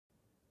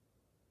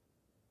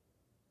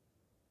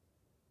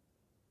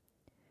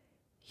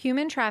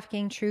Human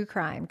trafficking true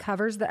crime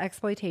covers the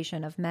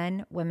exploitation of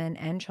men, women,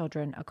 and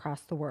children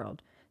across the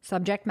world.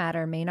 Subject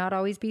matter may not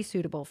always be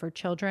suitable for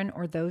children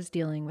or those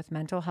dealing with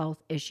mental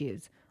health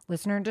issues.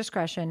 Listener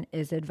discretion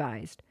is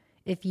advised.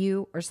 If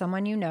you or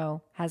someone you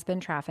know has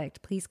been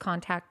trafficked, please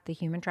contact the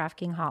Human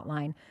Trafficking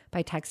Hotline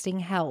by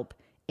texting HELP,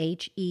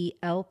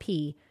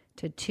 HELP,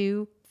 to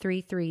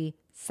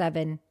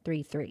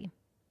 233733.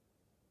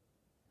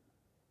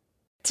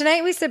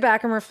 Tonight, we sit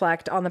back and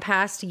reflect on the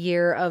past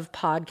year of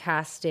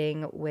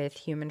podcasting with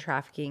human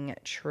trafficking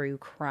true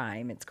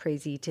crime. It's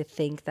crazy to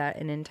think that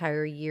an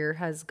entire year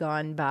has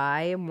gone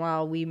by, and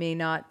while we may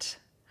not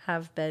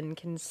have been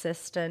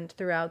consistent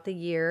throughout the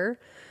year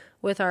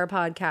with our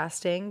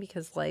podcasting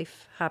because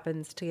life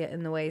happens to get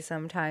in the way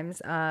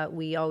sometimes,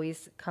 we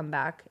always come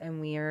back,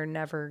 and we are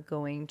never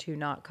going to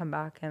not come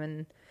back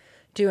and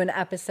do an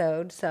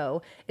episode.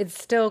 So it's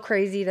still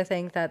crazy to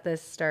think that this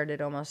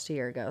started almost a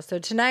year ago. So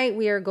tonight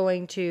we are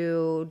going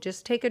to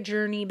just take a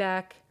journey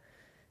back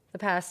the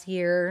past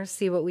year,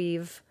 see what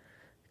we've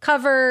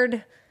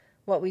covered,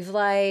 what we've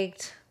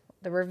liked,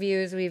 the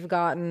reviews we've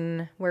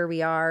gotten, where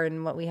we are,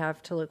 and what we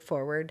have to look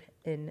forward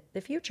in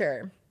the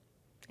future.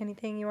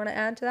 Anything you want to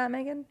add to that,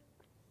 Megan?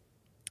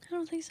 I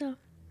don't think so.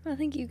 I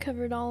think you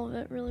covered all of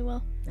it really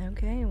well.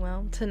 Okay,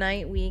 well,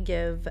 tonight we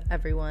give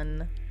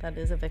everyone that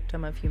is a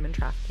victim of human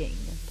trafficking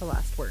the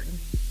last word.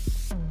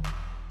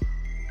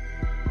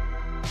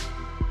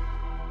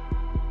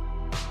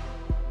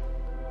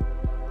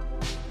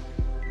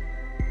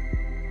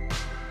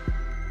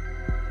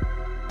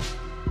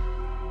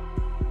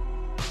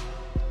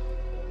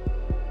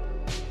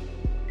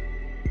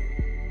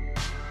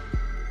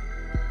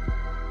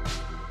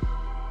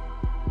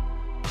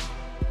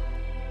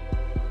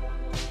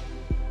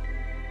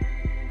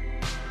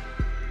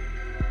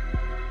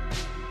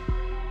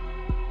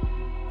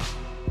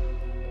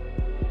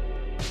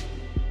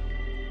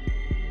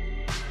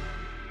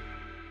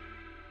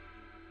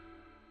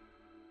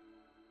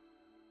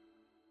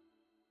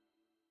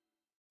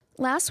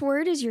 Last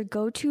Word is your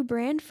go-to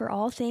brand for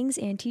all things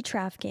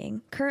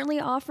anti-trafficking. Currently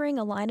offering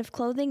a line of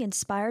clothing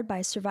inspired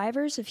by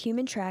survivors of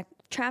human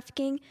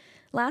trafficking,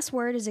 Last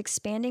Word is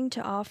expanding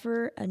to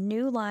offer a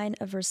new line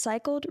of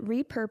recycled,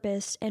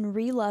 repurposed, and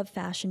reloved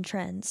fashion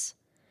trends.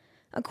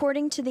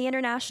 According to the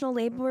International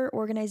Labor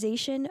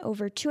Organization,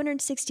 over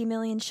 260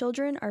 million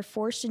children are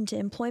forced into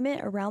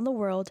employment around the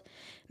world,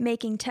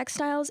 making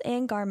textiles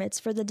and garments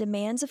for the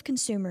demands of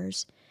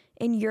consumers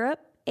in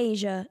Europe,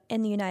 Asia,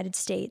 and the United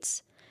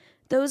States.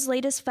 Those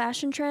latest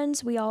fashion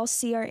trends we all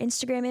see our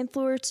Instagram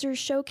influencers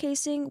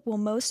showcasing will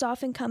most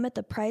often come at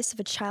the price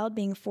of a child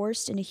being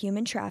forced into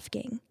human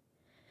trafficking.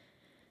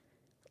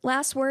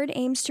 Last Word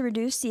aims to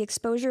reduce the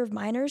exposure of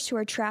minors who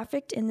are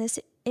trafficked in this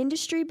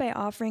industry by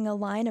offering a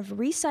line of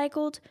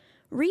recycled,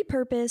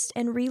 repurposed,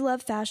 and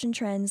reloved fashion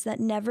trends that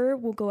never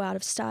will go out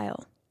of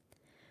style.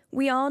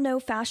 We all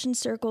know fashion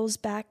circles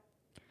back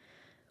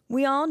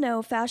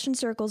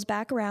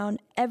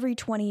around every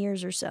 20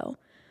 years or so,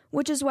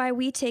 which is why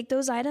we take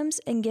those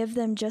items and give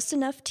them just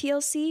enough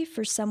TLC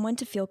for someone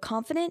to feel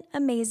confident,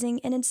 amazing,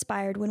 and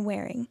inspired when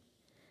wearing.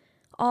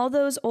 All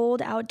those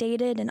old,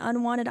 outdated, and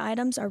unwanted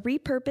items are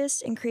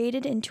repurposed and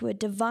created into a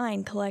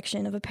divine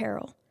collection of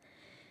apparel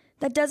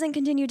that doesn't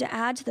continue to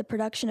add to the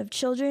production of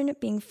children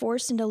being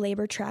forced into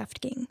labor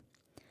trafficking.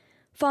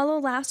 Follow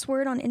Last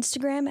Word on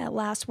Instagram at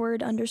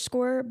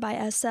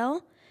lastword_by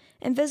SL,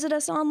 and visit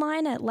us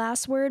online at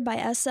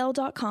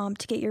lastwordbysl.com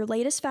to get your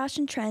latest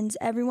fashion trends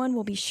everyone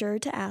will be sure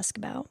to ask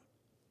about.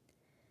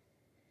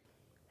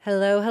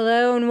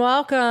 Hello, and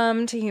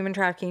welcome to Human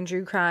Trafficking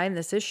True Crime.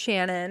 This is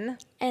Shannon.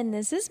 And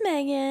this is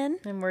Megan.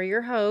 And we're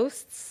your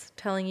hosts,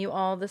 telling you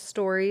all the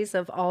stories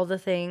of all the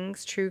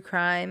things true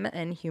crime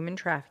and human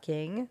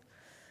trafficking.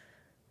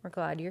 We're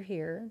glad you're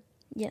here.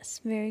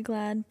 Yes, very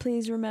glad.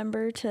 Please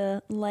remember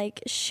to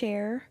like,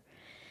 share,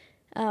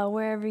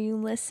 wherever you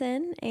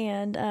listen,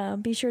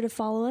 and be sure to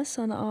follow us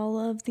on all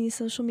of the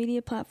social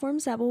media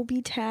platforms that will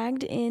be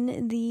tagged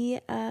in the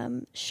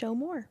show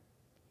more.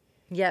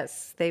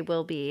 Yes, they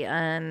will be.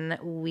 And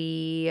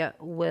we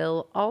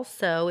will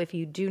also, if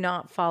you do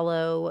not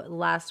follow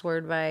Last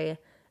Word by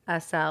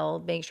SL,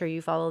 make sure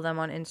you follow them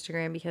on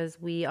Instagram because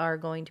we are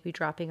going to be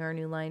dropping our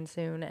new line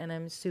soon. And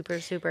I'm super,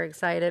 super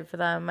excited for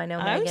them. I know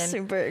Megan. I'm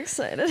super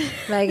excited.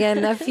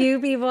 Megan, a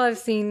few people have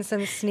seen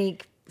some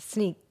sneak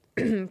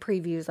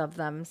previews of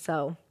them.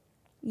 So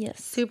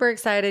yes, super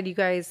excited. You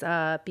guys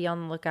be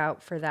on the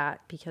lookout for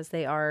that because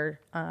they are,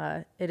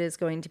 it is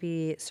going to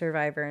be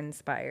Survivor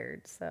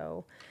inspired.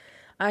 So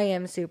I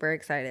am super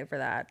excited for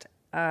that.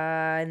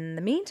 In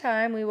the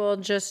meantime, we will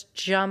just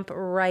jump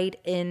right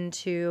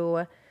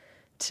into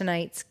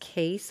tonight's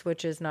case,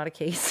 which is not a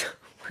case.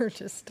 We're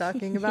just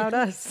talking about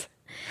us.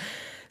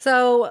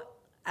 So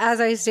as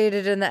I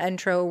stated in the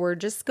intro, we're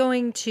just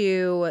going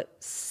to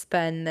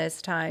spend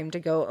this time to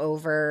go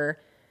over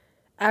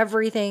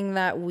everything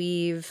that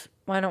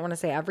I don't want to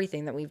say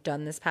everything that we've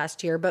done this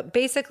past year, but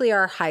basically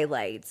our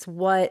highlights,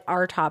 what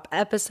our top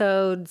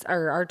episodes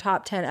or our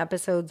top 10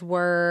 episodes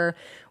were.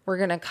 We're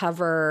going to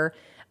cover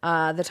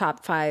the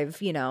top 5,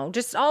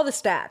 just all the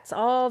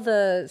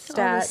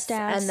stats.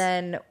 And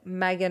then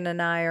Megan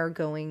and I are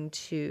going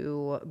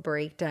to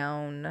break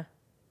down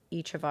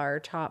each of our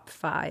top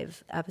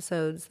 5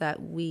 episodes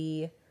that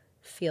we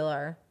feel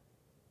are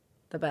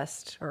the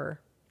best or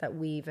that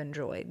we've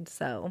enjoyed.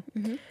 So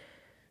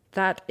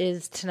that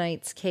is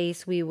tonight's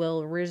case. We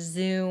will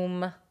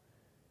resume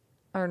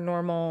our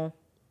normal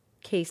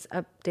case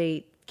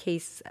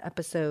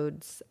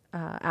episodes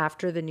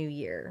after the new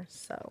year.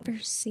 So for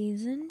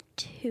season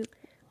 2.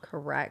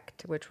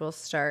 Correct, which will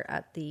start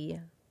at the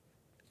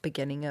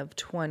beginning of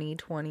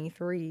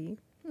 2023.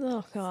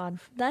 Oh God,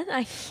 that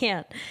I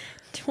can't.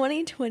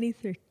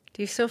 2023.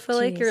 Do you still feel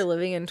like you're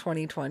living in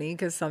 2020?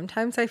 Because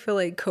sometimes I feel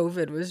like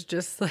COVID was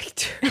just like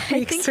 2 weeks ago.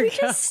 I think we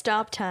just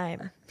stopped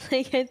time.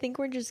 Like I think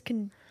we're just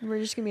gonna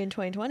be in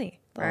 2020,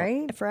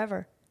 right?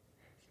 Forever.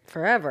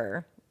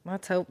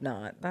 Let's hope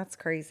not. That's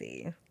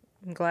crazy.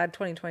 I'm glad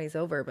 2020 is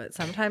over, but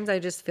sometimes I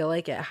just feel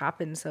like it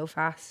happened so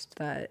fast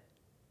that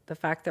the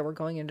fact that we're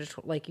going into,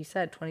 like you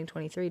said,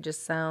 2023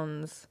 just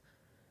sounds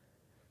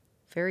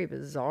very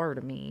bizarre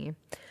to me.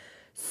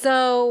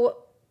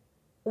 So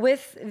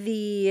with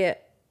the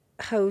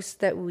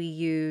host that we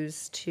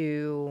use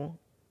to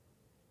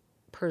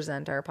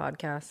present our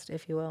podcast,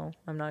 if you will,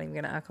 I'm not even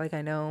going to act like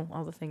I know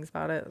all the things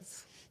about it.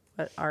 It's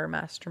what our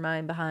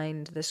mastermind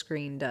behind the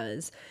screen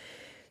does.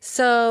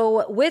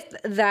 So with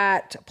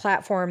that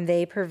platform,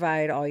 they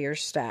provide all your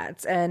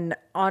stats. And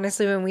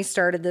honestly, when we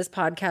started this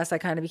podcast, I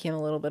kind of became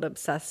a little bit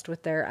obsessed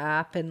with their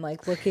app and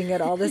like looking at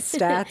all the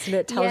stats, and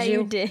it tells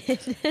you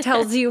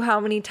tells you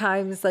how many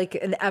times like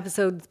an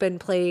episode's been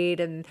played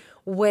and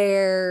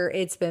where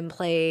it's been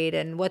played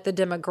and what the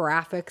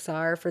demographics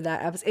are for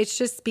that episode. It's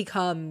just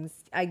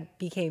I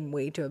became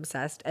way too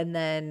obsessed. And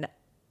then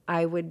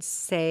I would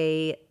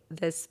say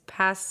this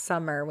past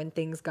summer when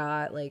things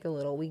got like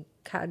we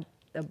had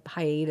a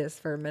hiatus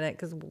for a minute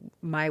because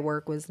my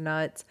work was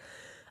nuts.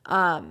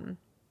 So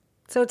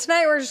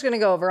tonight we're just going to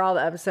go over all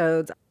the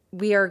episodes.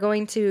 We are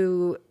going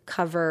to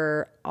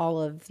cover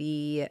all of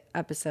the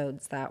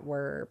episodes that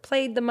were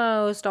played the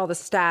most, all the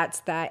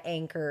stats that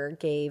Anchor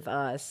gave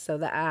us. So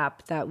the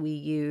app that we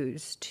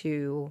use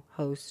to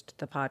host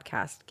the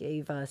podcast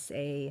gave us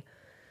I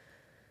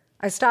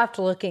stopped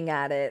looking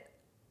at it,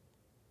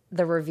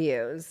 the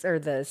reviews or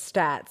the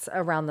stats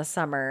around the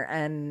summer,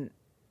 and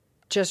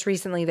just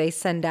recently they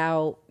send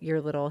out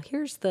your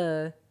here's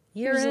the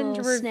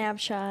year-end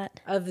snapshot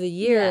of the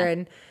year.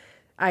 And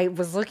I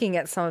was looking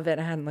at some of it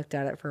and I hadn't looked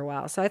at it for a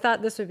while. So I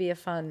thought this would be a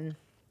fun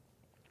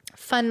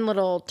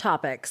little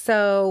topic.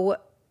 So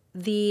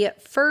the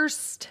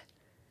first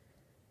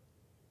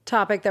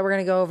topic that we're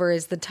going to go over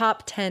is the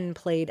top 10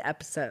 played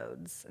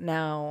episodes.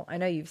 Now, I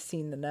know you've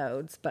seen the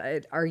notes,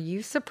 but are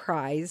you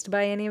surprised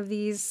by any of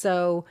these?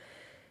 So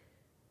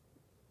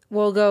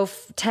we'll go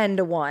 10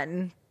 to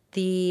 1.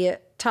 The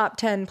top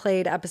 10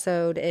 played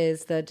episode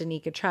is the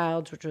Danica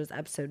Childs, which was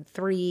episode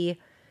 3.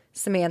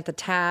 Samantha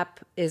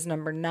Tapp is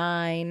number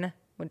 9,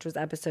 which was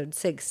episode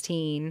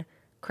 16.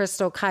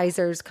 Crystal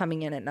Kaiser's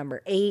coming in at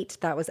number 8.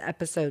 That was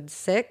episode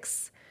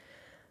 6.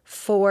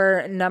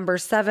 For number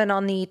 7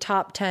 on the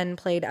top 10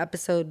 played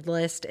episode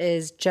list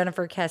is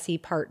Jennifer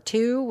Kesse Part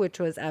 2, which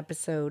was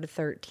episode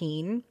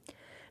 13.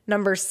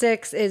 Number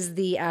 6 is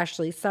the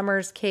Ashley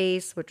Summers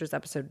case, which was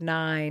episode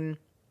 9.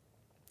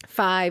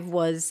 5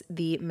 was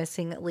the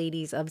Missing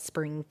Ladies of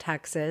Spring,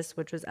 Texas,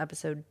 which was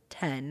episode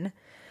 10.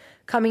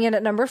 Coming in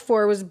at number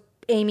 4 was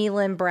Amy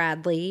Lynn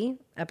Bradley,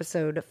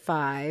 episode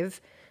 5.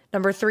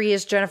 Number 3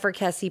 is Jennifer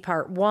Kesse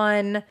Part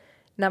 1.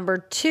 Number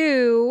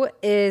 2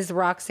 is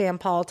Roxanne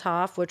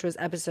Paltoff, which was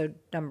episode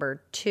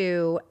number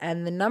 2.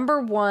 And the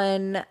number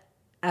 1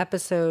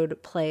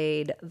 episode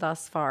played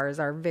thus far is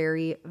our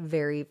very,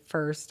 very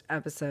first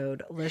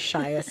episode,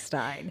 Lashia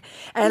Stein.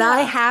 And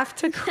I have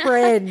to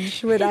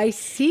cringe when I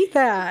see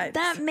that.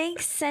 That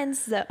makes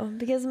sense, though,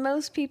 because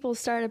most people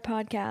start a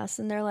podcast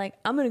and they're like,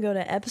 I'm going to go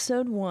to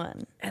episode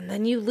 1. And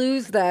then you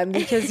lose them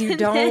because you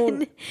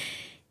don't...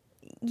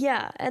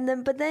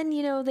 but then,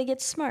 they get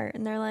smart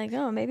and they're like,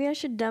 oh, maybe I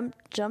should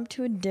jump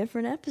to a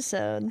different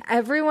episode.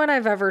 Everyone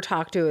I've ever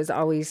talked to has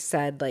always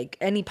said, like,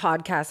 any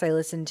podcast I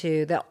listen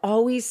to, they'll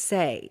always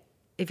say,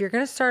 if you're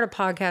going to start a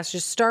podcast,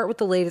 just start with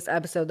the latest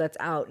episode that's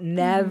out.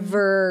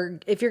 Never,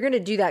 if you're going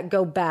to do that,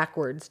 go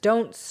backwards.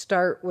 Don't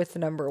start with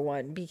number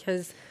 1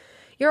 because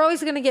you're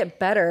always going to get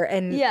better.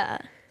 And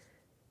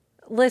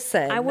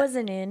listen. I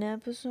wasn't in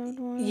episode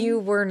 1. You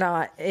were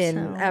not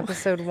in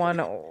episode 1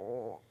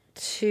 or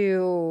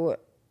 2.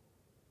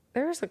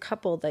 There was a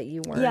couple that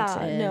you weren't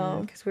in. No.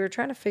 Because we were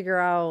trying to figure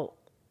out,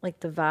 like,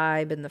 the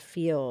vibe and the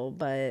feel,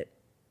 but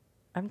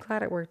I'm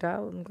glad it worked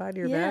out. I'm glad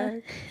you're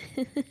back.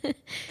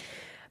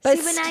 But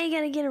now you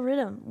got to get a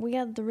rhythm. We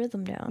got the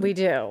rhythm down. We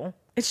do.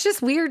 It's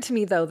just weird to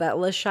me, though, that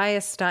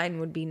Lashia Stein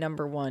would be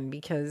number 1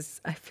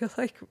 because I feel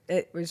like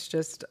it was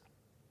just...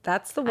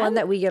 That's the one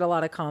that we get a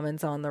lot of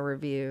comments on the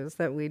reviews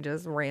that we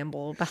just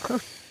ramble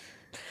about.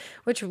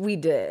 Which we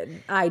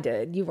did. I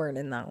did. You weren't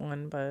in that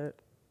one, but...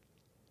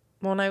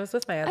 Well, and I was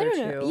with my I other don't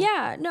know. two.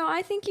 Yeah, no,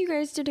 I think you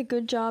guys did a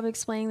good job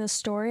explaining the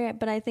story,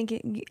 but I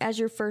think as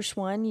your first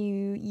one,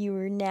 you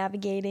were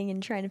navigating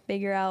and trying to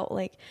figure out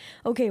like,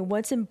 okay,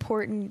 what's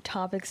important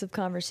topics of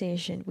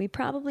conversation. We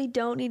probably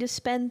don't need to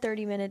spend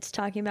 30 minutes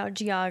talking about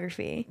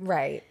geography.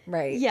 Right.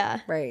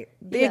 Yeah. Right.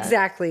 Yeah.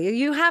 Exactly.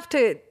 You have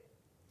to,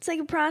 It's like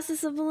a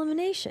process of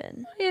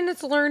elimination. and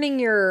it's it's a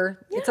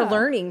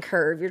learning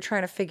curve. You're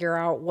trying to figure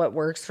out what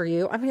works for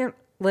you. I mean,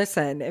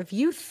 listen, if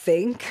you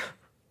think,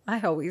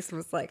 I always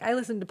was like, I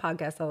listen to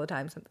podcasts all the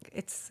time. So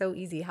it's so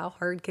easy. How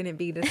hard can it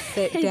be to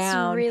sit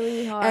down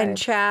really hard. and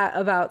chat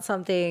about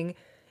something?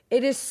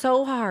 It is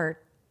so hard.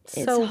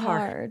 So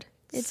hard.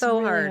 It's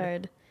so really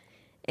hard.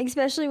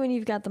 Especially when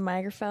you've got the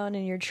microphone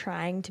and you're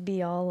trying to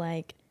be all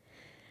like,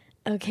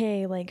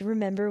 okay, like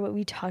remember what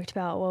we talked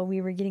about while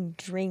we were getting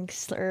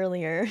drinks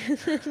earlier.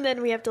 And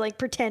then we have to like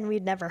pretend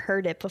we'd never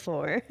heard it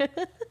before.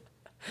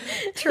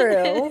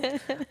 True.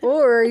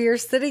 Or you're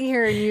sitting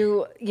here and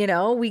you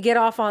know, we get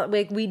off on,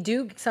 like, we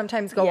do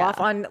sometimes go off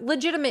on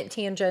legitimate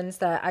tangents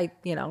that I,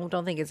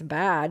 don't think it's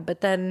bad,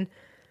 but then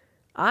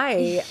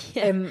I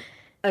am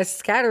a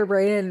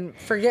scatterbrain and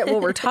forget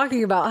what we're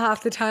talking about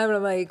half the time. And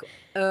I'm like,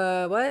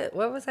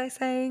 what was I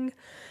saying?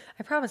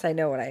 I promise I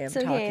know what I am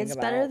talking about. It's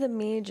better than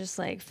me just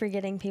like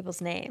forgetting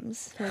people's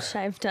names, which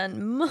I've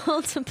done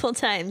multiple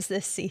times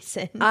this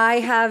season. I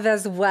have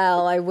as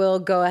well. I will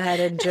go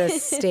ahead and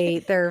just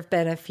state there have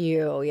been a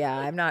few. Yeah,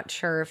 I'm not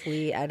sure if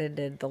we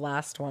edited the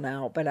last one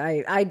out, but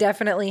I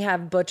definitely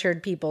have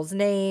butchered people's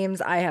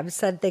names. I have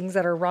said things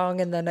that are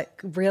wrong and then I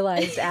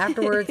realized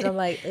afterwards and I'm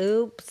like,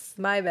 oops,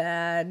 my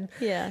bad.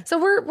 Yeah. So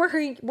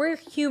we're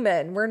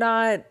human. We're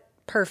not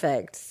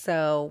perfect.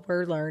 So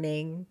we're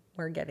learning.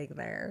 We're getting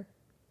there.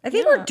 I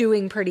think we're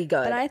doing pretty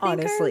good, but I think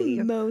honestly.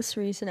 our most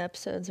recent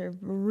episodes are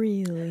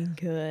really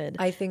good.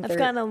 I think I've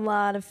gotten a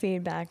lot of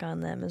feedback on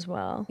them as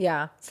well.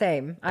 Yeah,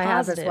 same. I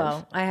have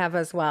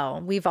as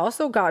well. We've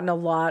also gotten a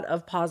lot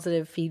of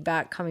positive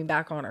feedback coming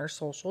back on our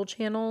social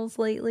channels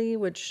lately,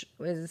 which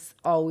is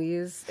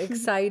always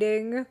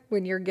exciting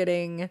when you're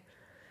getting,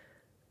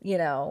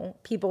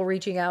 people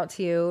reaching out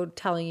to you,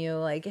 telling you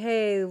like,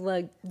 hey,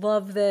 like,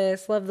 love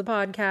this, love the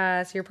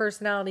podcast. Your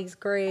personality's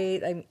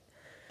great.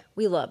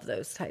 We love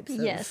those types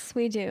of... Yes,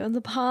 we do. The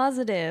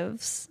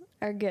positives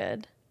are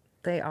good.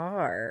 They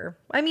are.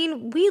 I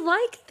mean, we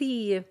like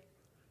the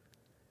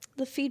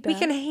feedback. We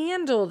can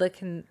handle the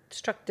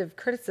constructive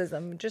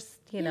criticism. Just,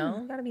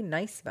 gotta be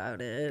nice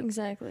about it.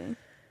 Exactly.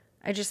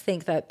 I just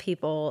think that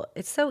people...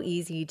 It's so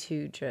easy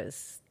to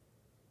just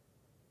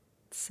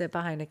sit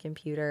behind a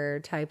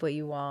computer, type what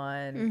you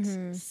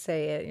want,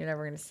 say it. You're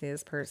never going to see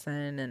this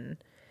person. And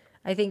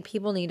I think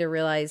people need to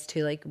realize,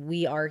 too, like,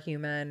 we are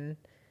human.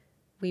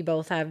 We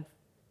both have,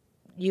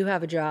 you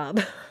have a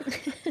job.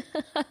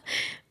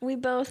 We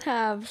both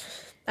have.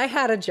 I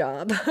had a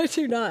job. I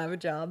do not have a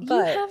job.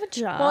 But, you have a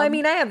job. Well, I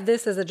mean, I have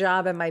this as a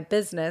job in my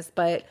business,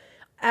 but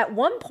at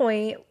one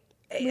point,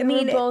 we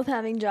were both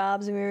having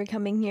jobs and we were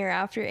coming here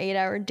after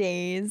 8-hour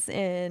days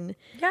and.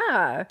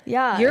 Yeah.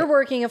 Yeah. You're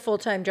working a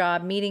full-time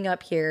job, meeting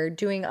up here,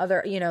 doing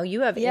other,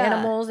 you have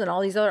animals and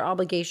all these other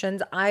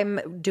obligations.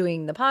 I'm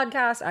doing the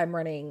podcast. I'm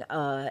running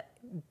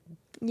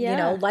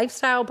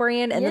lifestyle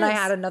brand. And then I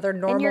had another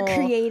normal. And you're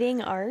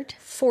creating art.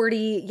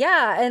 40.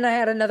 Yeah. And I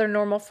had another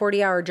normal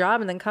 40-hour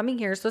job and then coming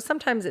here. So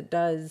sometimes it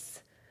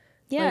does.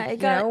 Yeah. Like,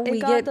 it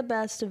got the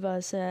best of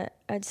us at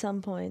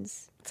some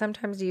points.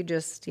 Sometimes you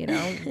just,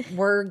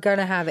 we're going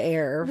to have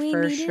air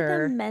for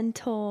sure.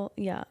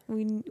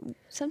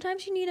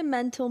 Sometimes you need a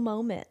mental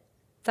moment.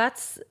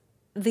 That's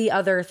the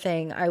other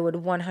thing. I would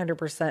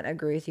 100%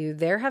 agree with you.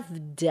 There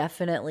have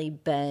definitely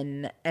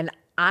been, and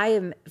I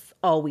have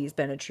always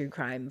been a true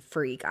crime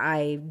freak.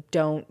 I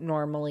don't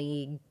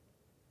normally,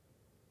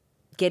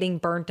 getting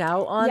burnt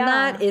out on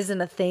that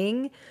isn't a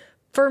thing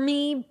for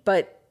me,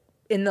 but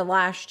in the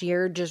last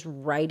year, just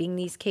writing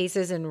these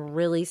cases and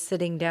really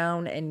sitting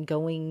down and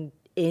going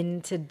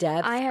into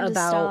depth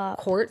about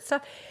court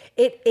stuff,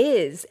 it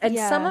is. And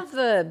some of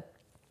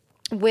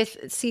with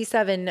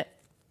C7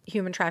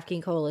 Human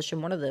Trafficking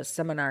Coalition, one of the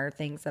seminar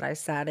things that I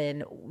sat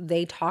in,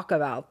 they talk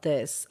about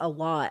this a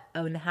lot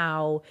on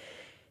how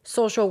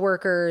social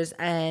workers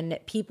and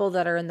people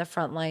that are in the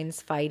front lines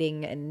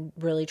fighting and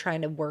really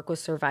trying to work with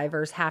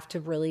survivors have to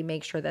really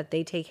make sure that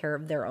they take care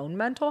of their own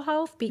mental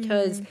health,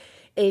 because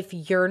if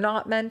you're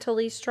not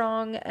mentally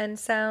strong and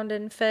sound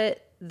and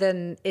fit,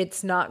 then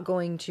it's not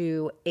going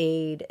to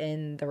aid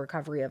in the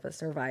recovery of a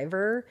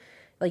survivor.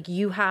 Like,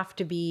 you have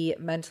to be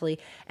mentally,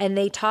 and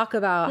they talk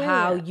about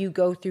how you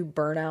go through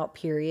burnout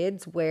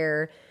periods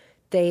where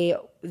the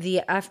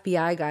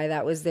FBI guy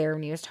that was there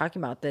when he was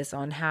talking about this,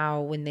 on how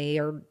when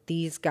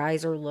these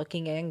guys are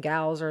looking and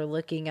gals are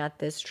looking at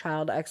this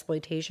child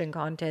exploitation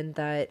content,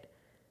 that,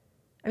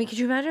 I mean, could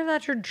you imagine if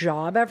that's your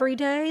job every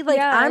day? Like,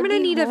 I'm going to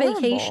need a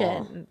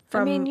vacation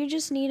from... I mean, you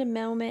just need a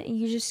moment.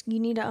 You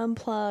need to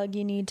unplug.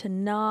 You need to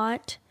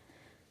not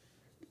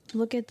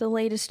look at the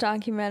latest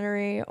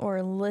documentary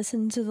or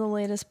listen to the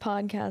latest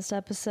podcast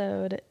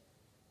episode.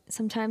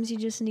 Sometimes you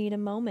just need a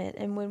moment.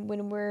 And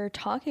when we're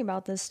talking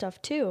about this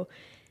stuff too,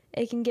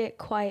 it can get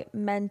quite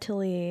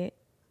mentally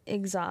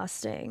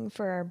exhausting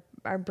for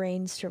our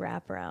brains to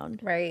wrap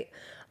around. Right.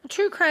 Well,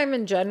 true crime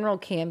in general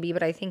can be,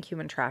 but I think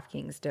human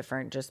trafficking is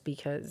different just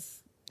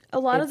because A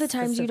lot of the it's the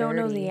times you don't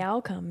know the severity.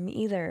 outcome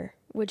either,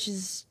 which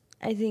is,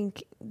 I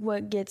think,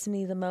 what gets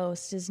me the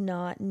most is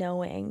not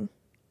knowing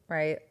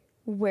Right.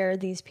 where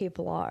these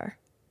people are.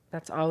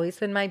 That's always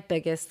been my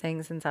biggest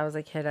thing since I was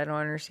a kid. I don't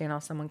understand how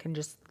someone can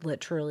just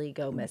literally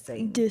go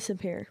missing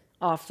Disappear.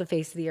 off the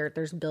face of the earth.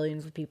 There's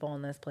billions of people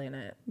on this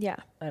planet. Yeah.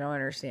 I don't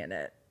understand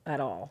it at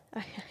all.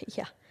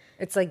 Yeah.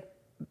 It's like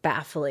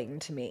baffling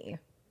to me.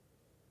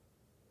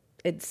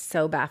 It's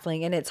so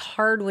baffling. And it's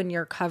hard when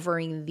you're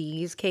covering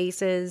these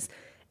cases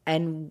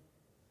and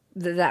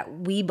that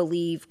we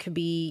believe could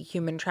be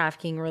human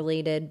trafficking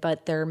related,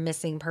 but they're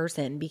missing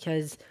person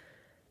because,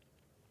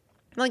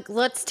 like,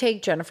 let's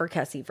take Jennifer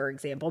Kesse, for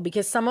example,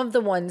 because some of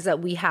the ones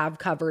that we have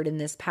covered in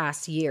this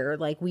past year,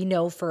 like we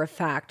know for a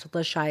fact,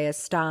 Lashaya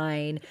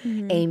Stein,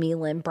 Amy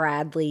Lynn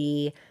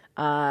Bradley,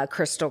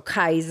 Crystal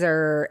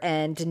Kaiser,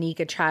 and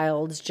Danica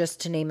Childs,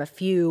 just to name a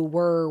few,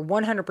 were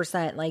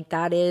 100%. Like,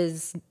 that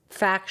is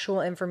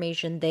factual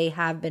information. They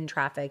have been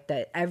trafficked,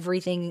 that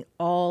everything,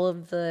 all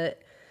of the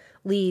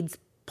leads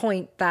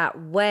point that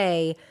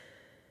way.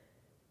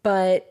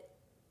 But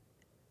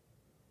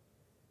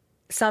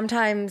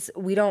sometimes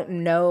we don't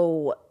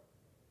know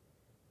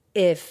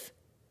if,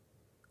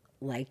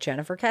 like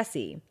Jennifer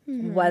Kesse,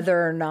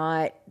 whether or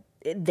not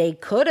they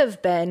could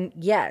have been.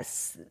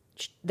 Yes,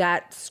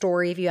 that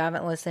story, if you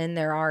haven't listened,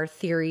 there are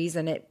theories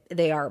and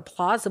they are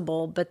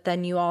plausible, but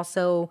then you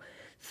also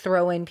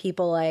throw in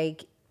people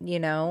like, you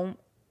know,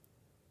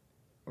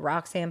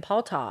 Roxanne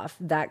Paltoff,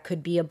 that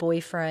could be a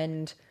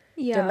boyfriend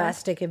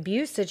domestic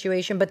abuse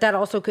situation, but that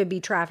also could be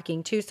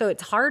trafficking too. So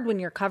it's hard when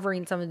you're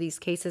covering some of these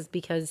cases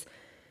because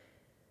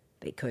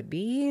they could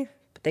be,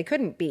 but they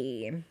couldn't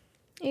be.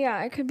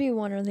 Yeah, it could be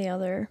one or the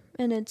other.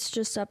 And it's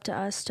just up to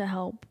us to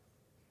help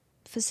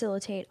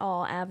facilitate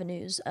all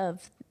avenues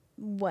of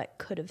what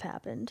could have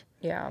happened.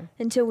 Yeah.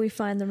 Until we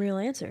find the real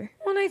answer.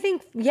 Well, and I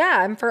think,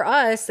 yeah, and for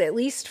us, at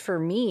least for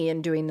me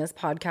in doing this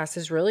podcast,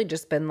 has really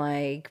just been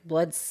like,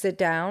 let's sit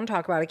down,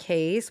 talk about a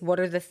case. What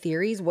are the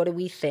theories? What do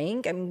we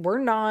think? And we're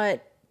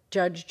not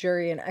judge,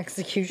 jury, and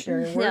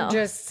executioner. We're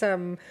just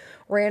some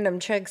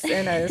random chicks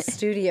in a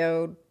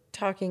studio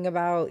talking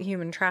about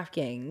human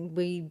trafficking.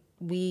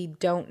 We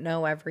don't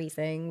know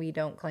everything. We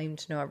don't claim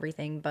to know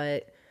everything,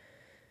 but,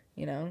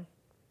 you know.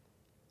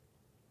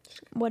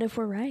 What if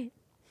we're right?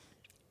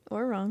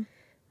 Or wrong.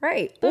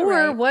 Right. But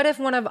or what if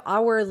one of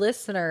our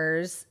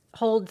listeners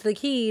holds the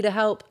key to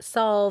help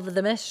solve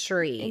the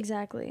mystery?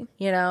 Exactly.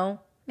 You know,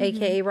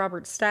 aka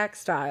Robert Stack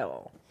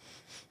style.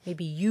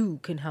 Maybe you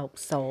can help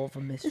solve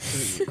a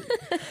mystery.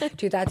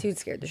 Dude, that dude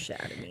scared the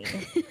shit out of me.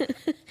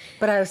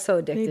 But I was so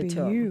addicted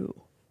to him.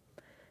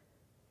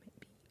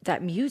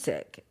 That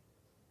music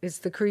is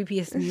the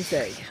creepiest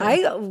music.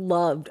 I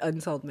loved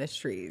Unsolved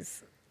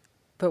Mysteries,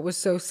 but was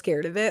so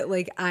scared of it.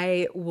 Like,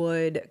 I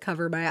would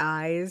cover my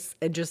eyes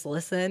and just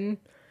listen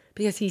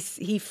because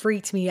he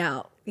freaked me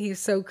out. He was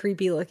so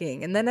creepy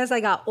looking. And then as I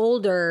got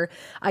older,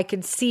 I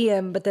could see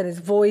him, but then his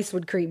voice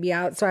would creep me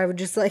out. So I would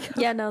just like...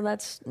 Yeah, no,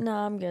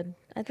 I'm good.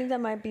 I think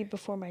that might be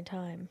before my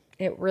time.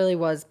 It really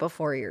was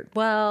before your...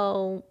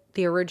 Well,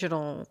 the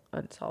original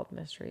Unsolved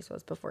Mysteries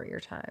was before your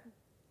time.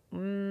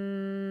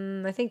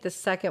 I think the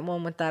second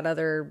one with that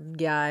other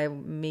guy,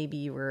 maybe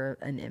you were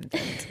an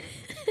infant.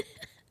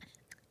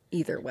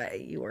 Either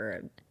way, you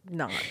were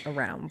not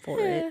around for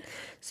it.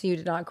 So you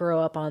did not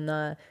grow up on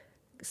the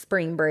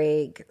spring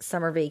break,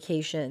 summer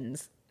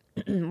vacations,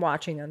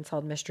 watching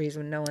Unsolved Mysteries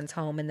when no one's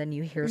home, and then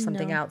you hear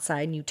something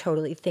outside and you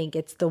totally think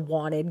it's the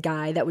wanted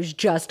guy that was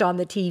just on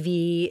the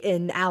TV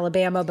in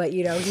Alabama, but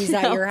you know, he's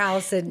at your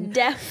house. And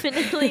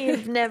definitely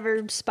have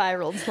never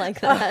spiraled like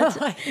that.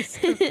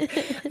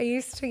 I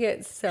used to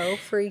get so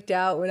freaked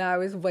out when I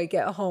was like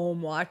at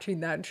home watching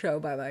that show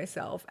by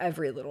myself.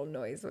 Every little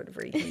noise would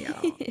freak me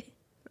out.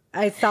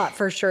 I thought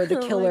for sure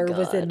the killer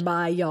was in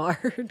my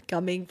yard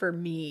coming for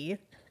me.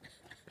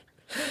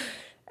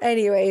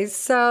 Anyways,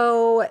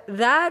 so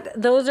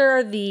those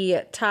are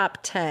the top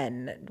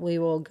 10. We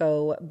will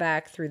go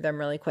back through them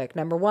really quick.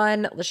 Number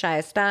 1,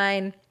 Lashaya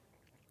Stein,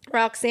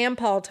 Roxanne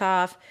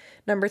Paltoff.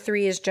 Number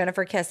 3 is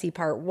Jennifer Kesse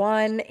Part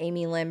 1,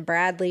 Amy Lynn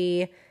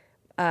Bradley,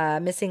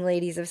 Missing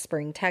Ladies of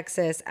Spring,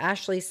 Texas,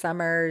 Ashley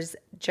Summers,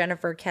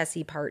 Jennifer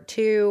Kesse Part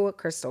 2,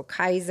 Crystal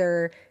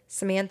Kaiser,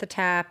 Samantha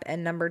Tapp,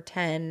 and number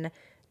 10,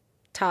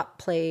 top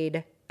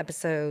played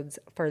episodes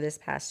for this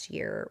past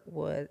year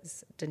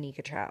was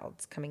Danica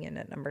Childs, coming in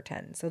at number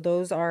 10. So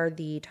those are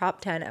the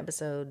top 10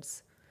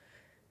 episodes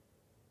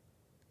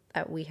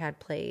that we had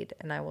played.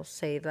 And I will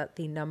say that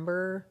the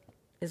number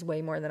is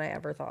way more than I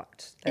ever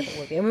thought that it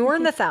would be. I mean, we're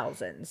in the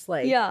thousands,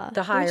 like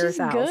the higher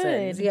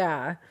thousands. Good.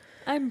 Yeah.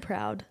 I'm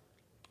proud.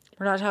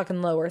 We're not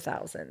talking lower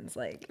thousands,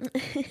 like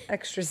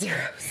extra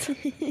zeros.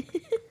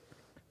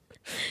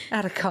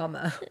 Add a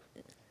comma.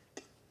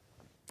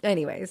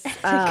 Anyways,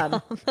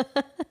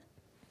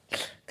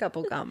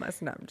 couple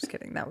commas. No, I'm just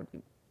kidding. That would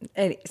be...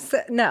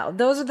 no,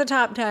 those are the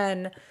top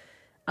 10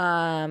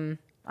 I'm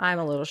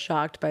a little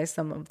shocked by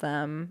some of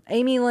them.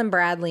 Amy Lynn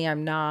Bradley,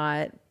 I'm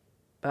not,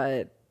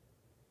 but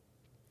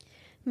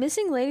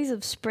Missing Ladies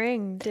of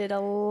Spring did a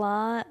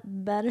lot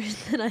better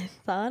than I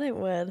thought it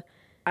would.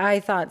 I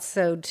thought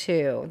so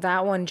too.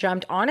 That one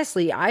jumped.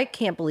 Honestly, I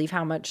can't believe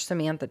how much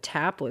Samantha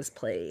Tapp was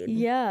played.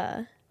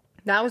 Yeah.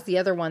 That was the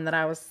other one that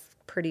I was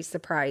pretty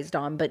surprised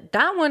on. But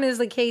that one is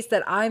the case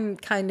that I'm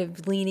kind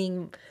of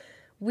leaning.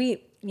 We've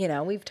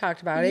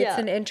talked about it. Yeah. It's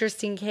an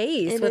interesting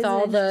case It with is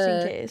all an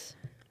interesting case.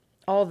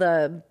 all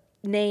the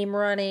name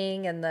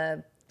running and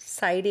the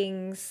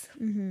sightings.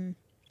 Mm-hmm.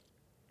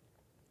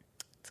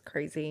 It's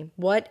crazy.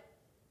 What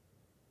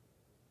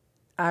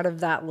out of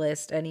that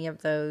list, any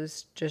of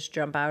those just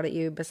jump out at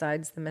you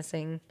besides the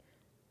missing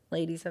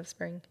ladies of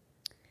spring?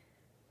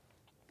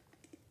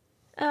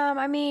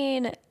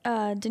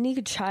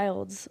 Danica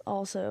Childs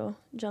also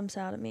jumps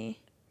out at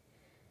me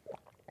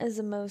as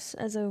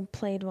a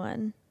played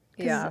one.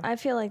 Yeah. I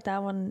feel like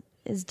that one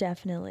is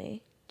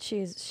definitely,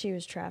 she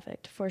was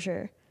trafficked for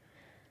sure.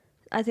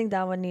 I think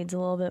that one needs a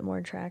little bit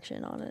more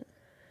traction on it,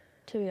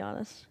 to be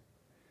honest.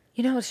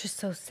 It's just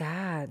so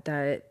sad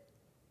that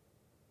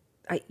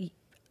I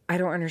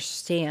don't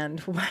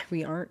understand why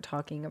we aren't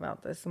talking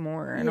about this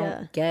more. I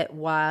don't get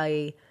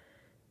why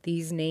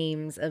these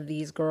names of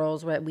these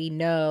girls, what we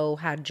know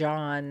had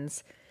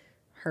Johns.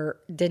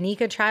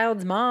 Danica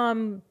Child's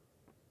mom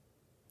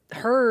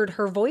heard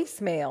her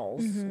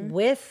voicemails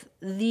with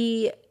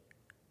the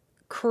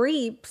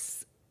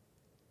creeps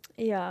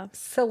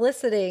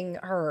soliciting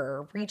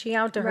her, reaching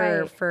out to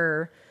her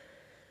for.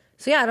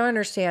 So I don't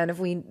understand if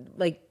we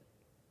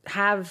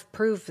have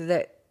proof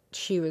that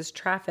she was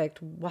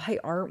trafficked. Why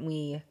aren't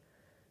we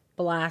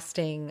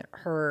blasting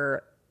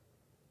her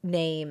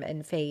name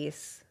and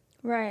face?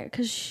 Right,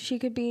 because she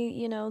could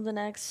be, the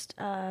next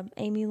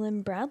Amy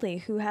Lynn Bradley,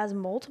 who has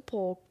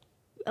multiple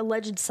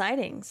alleged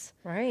sightings.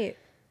 Right.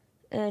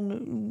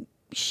 And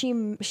she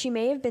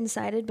may have been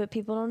sighted, but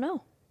people don't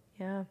know.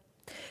 Yeah.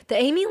 The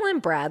Amy Lynn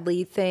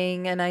Bradley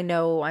thing, and I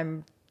know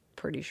I'm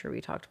pretty sure we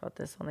talked about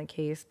this on the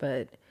case,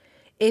 but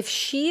if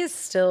she is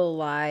still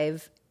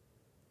alive,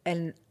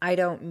 and I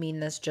don't mean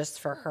this just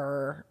for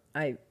her,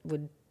 I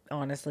would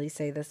honestly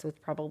say this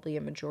with probably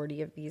a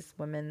majority of these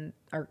women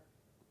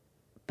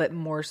but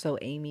more so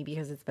Amy,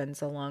 because it's been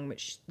so long,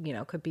 which,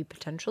 could be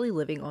potentially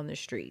living on the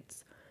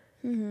streets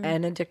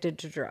and addicted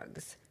to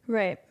drugs.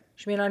 Right.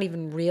 She may not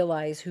even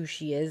realize who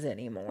she is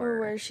anymore. Or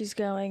where she's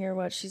going or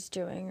what she's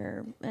doing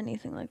or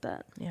anything like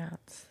that. Yeah,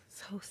 it's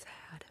so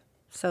sad.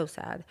 So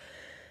sad.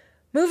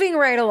 Moving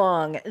right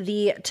along,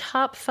 the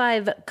top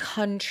 5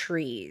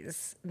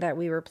 countries that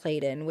we were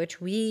played in, which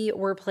we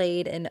were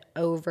played in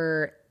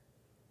over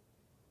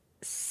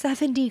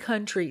 70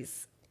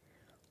 countries.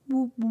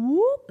 Whoop,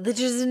 whoop. Which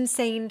is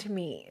insane to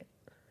me.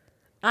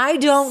 I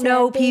don't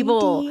know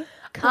people.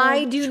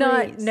 I do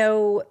not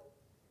know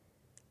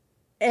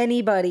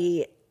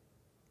anybody.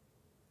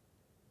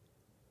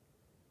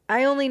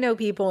 I only know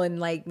people in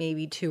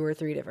maybe 2 or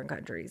 3 different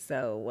countries.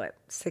 So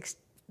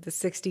the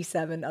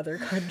 67 other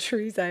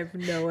countries, I have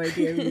no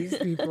idea who these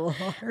people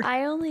are.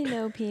 I only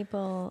know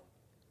people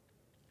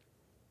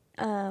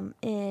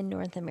in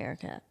North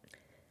America.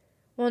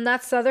 Well, and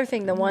that's the other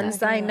thing. The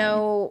ones I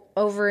know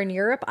over in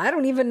Europe, I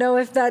don't even know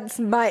if that's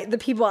the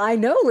people I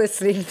know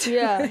listening to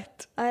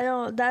it. I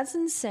don't. That's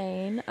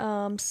insane.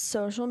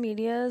 Social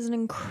media is an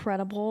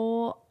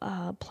incredible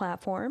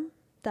platform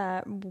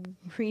that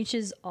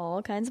reaches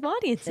all kinds of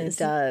audiences. It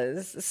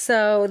does.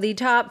 So the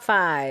top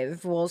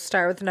 5, we'll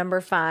start with number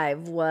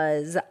 5,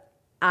 was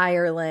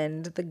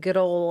Ireland, the good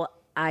old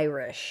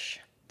Irish.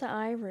 The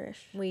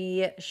Irish.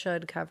 We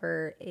should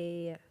cover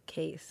a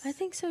case. I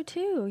think so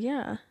too,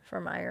 yeah.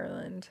 From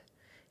Ireland.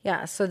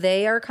 Yeah, so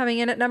they are coming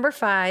in at number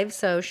 5.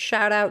 So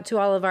shout out to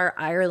all of our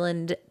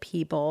Ireland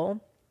people.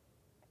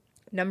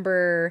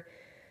 Number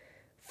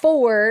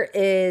 4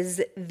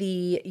 is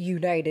the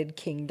United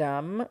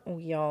Kingdom.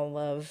 We all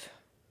love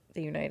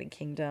the United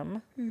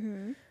Kingdom.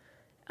 Mm-hmm.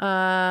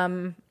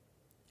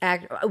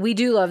 We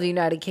do love the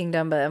United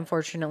Kingdom, but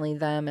unfortunately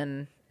them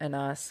and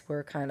us,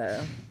 we're kind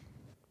of...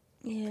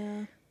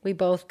 Yeah. We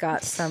both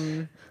got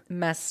some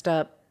messed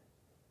up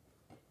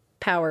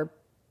powerful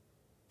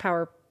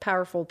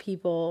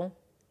people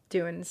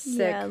doing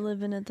sick. Yeah,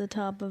 living at the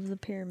top of the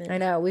pyramid. I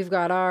know. We've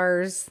got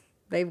ours.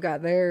 They've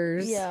got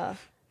theirs. Yeah.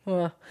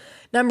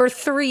 Number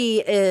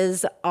 3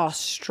 is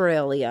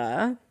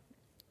Australia,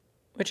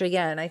 which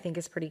again, I think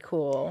is pretty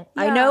cool.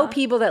 Yeah. I know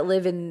people that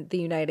live in the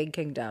United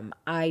Kingdom.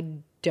 I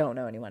don't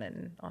know anyone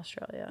in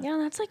Australia. Yeah,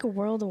 that's a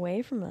world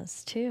away from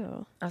us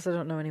too. I also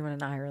don't know anyone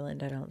in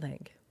Ireland, I don't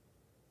think.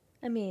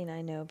 I mean,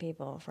 I know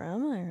people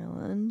from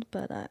Ireland,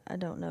 but I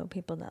don't know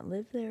people that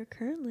live there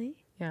currently.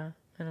 Yeah,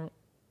 I don't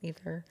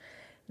either.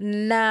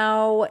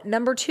 Now,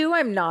 number 2,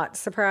 I'm not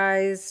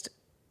surprised.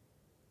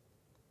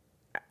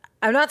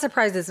 I'm not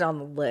surprised it's on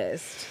the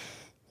list.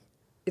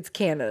 It's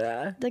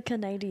Canada. The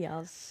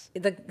Canadians.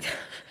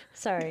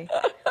 Sorry.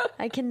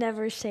 I can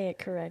never say it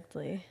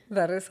correctly.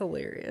 That is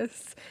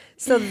hilarious.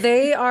 So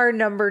they are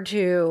number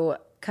 2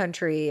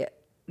 country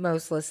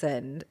most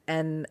listened.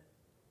 And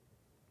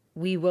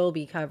we will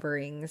be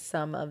covering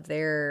some of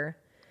their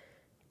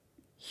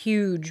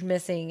huge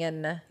missing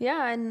and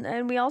Yeah,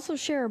 and we also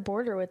share a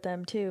border with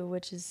them too,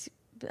 which is,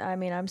 I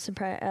mean, I'm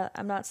surprised.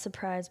 I'm not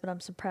surprised, but I'm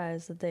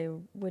surprised that they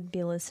would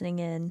be listening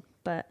in.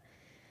 But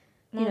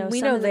you know, we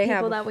some know of the they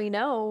people have- that we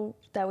know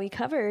that we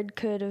covered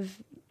could have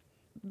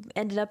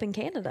ended up in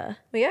Canada.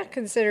 Well, yeah,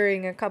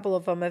 considering a couple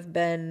of them have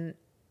been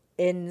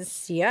in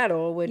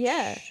Seattle, which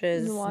Yeah,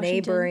 is in Washington.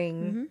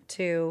 neighboring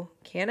to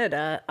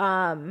Canada.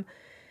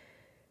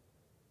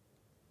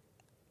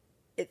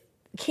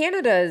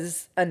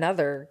 Canada's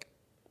another,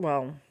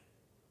 well,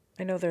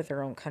 I know they're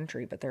their own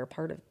country, but they're a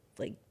part of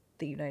like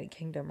the United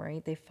Kingdom,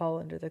 right? They fall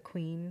under the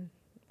Queen,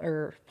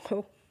 or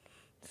oh,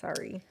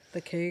 sorry, the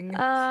King.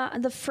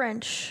 The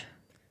French.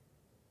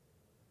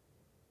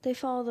 They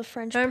follow the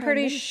French. I'm Prime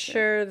pretty Minister.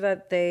 sure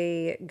that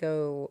they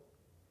go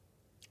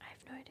I have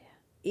no idea.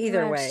 either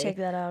I'm gonna have way. to take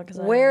that out 'cause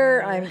I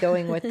Where don't know. I'm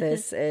going with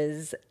this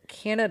is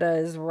Canada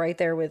is right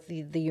there with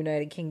the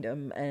United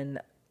Kingdom and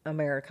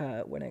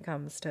America when it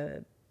comes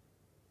to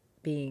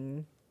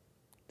being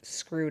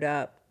screwed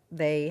up.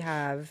 They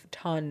have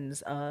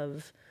tons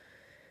of,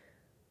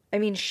 I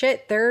mean,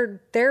 shit, their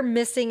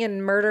missing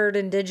and murdered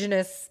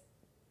Indigenous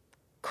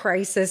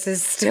crisis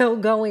is still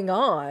going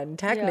on,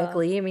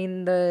 technically. I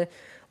mean, the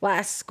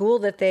last school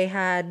that they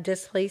had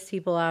displaced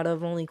people out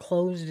of only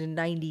closed in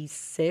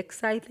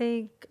 96, I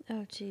think.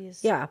 Oh, jeez.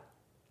 Yeah.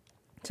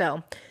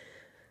 So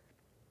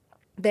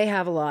they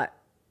have a lot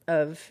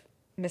of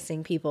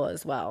missing people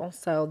as well.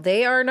 So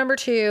they are number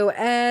 2.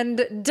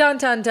 And dun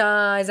dun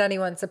dun, is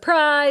anyone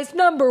surprised?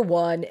 Number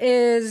 1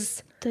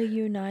 is The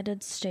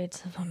United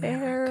States of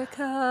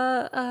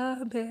America.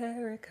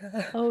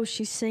 America. Oh,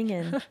 she's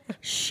singing.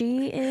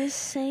 She is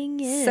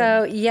singing.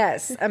 So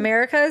yes,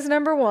 America is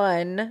number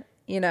 1.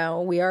 You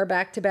know, we are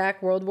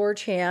back-to-back World War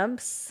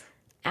champs.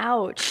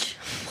 Ouch.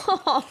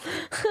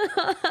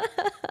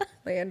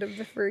 Land of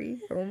the free,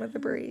 home of the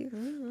brave.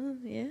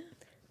 Yeah.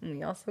 And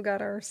we also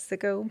got our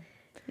sicko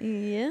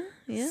Yeah.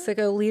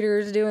 sicko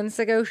leaders doing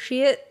sicko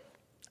shit.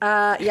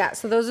 Yeah,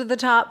 so those are the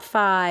top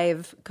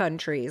 5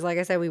 countries. Like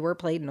I said, we were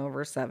played in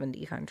over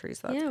 70 countries.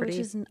 So that's pretty. Which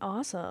is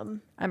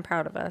awesome. I'm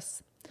proud of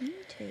us. Me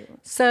too.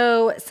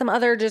 So some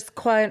other just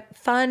quite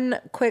fun,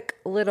 quick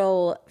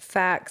little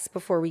facts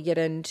before we get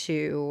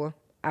into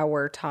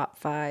our top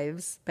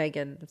 5s.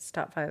 Megan's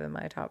top 5 and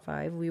my top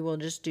 5. We will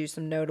just do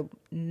some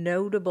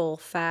notable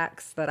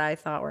facts that I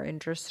thought were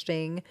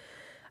interesting.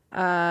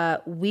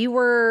 We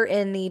were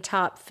in the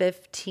top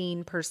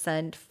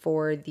 15%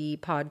 for the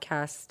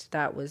podcast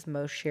that was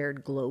most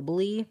shared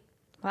globally.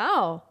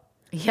 Wow.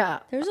 Yeah.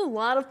 There's a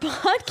lot of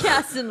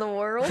podcasts in the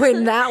world.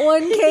 When that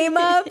one came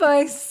up,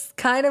 I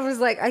kind of was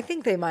like, I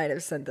think they might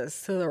have sent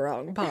this to the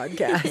wrong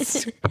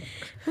podcast.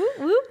 Whoop,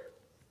 whoop.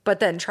 But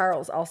then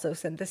Charles also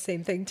sent the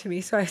same thing to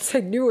me. So I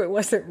knew it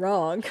wasn't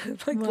wrong.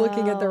 Like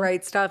looking at the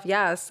right stuff.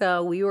 Yeah.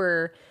 So we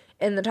were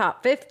in the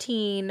top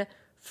 15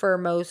 for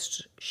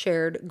most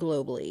shared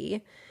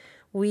globally.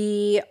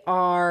 We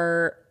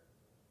are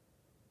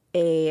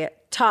a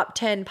top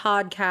 10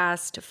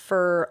 podcast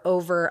for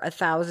over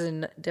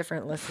 1,000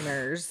 different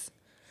listeners.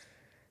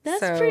 That's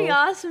So, pretty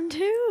awesome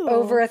too.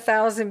 Over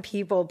 1,000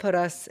 people put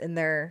us in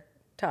their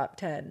top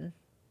 10.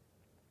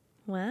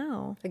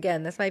 Wow.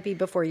 Again, this might be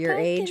before your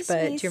That age, gives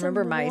but me do you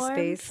remember some warm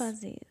MySpace?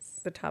 fuzzies.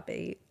 The top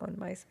 8 on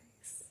MySpace.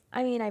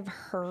 I mean, I've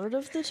heard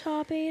of the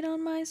top 8 on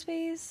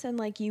MySpace, and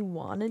like you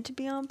wanted to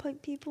be on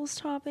people's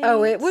top 8.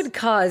 Oh, it would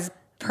cause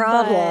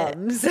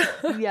problems.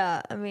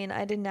 Yeah, I mean,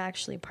 I didn't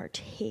actually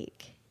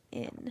partake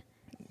in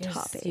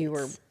top 8. You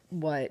were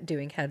what,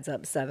 doing heads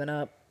up,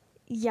 7-Up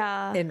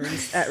Yeah.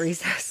 at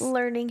recess?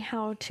 Learning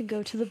how to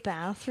go to the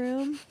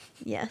bathroom.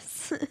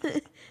 Yes.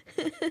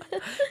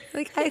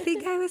 Like, I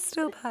think I was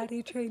still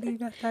potty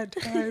training at that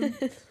time.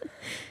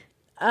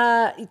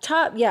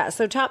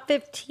 So top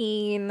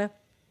 15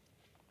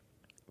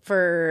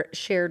 for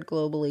shared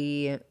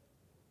globally,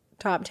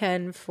 top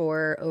 10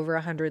 for over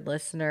 100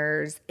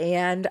 listeners,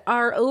 and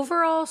our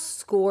overall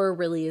score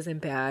really isn't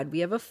bad. We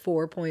have a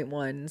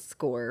 4.1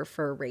 score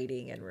for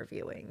rating and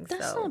reviewing.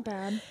 That's not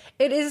bad.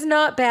 It is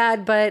not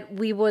bad, but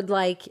we would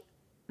like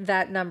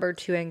that number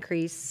to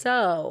increase.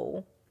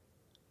 So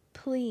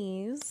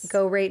Please.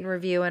 go rate and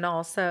review. And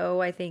also,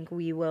 I think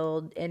we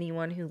will,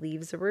 anyone who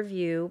leaves a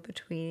review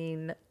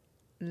between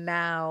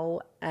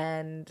now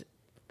and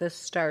the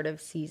start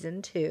of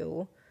season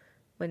 2,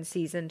 when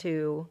season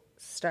 2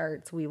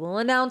 starts, we will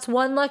announce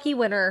one lucky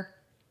winner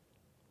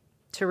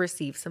to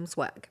receive some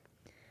swag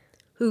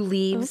who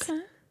leaves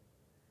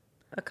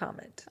a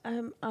comment.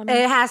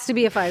 It has to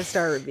be a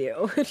 5-star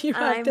review. You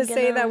have I'm to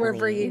say gonna that we're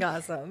leave. freaking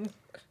awesome.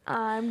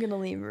 I'm going to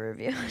leave a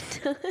review.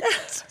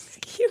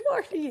 You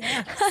already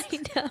have. I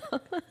know.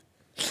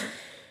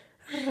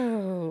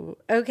 Oh,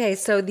 okay.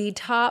 So this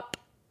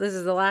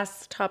is the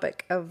last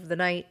topic of the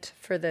night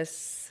for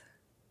this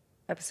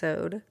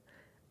episode.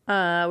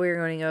 We're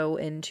going to go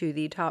into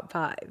the top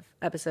 5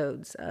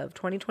 episodes of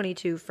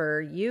 2022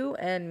 for you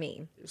and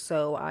me.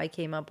 So I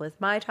came up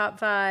with my top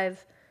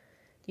 5.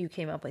 You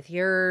came up with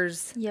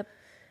yours. Yep.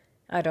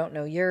 I don't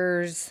know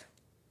yours.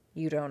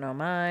 You don't know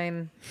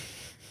mine.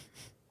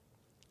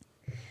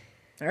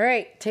 All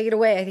right, take it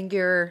away. I think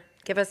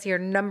give us your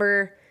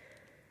number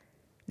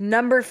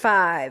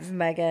 5,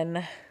 Megan.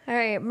 All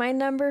right, my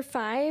number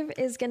 5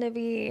 is going to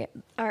be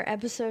our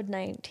episode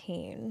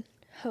 19,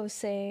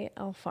 Jose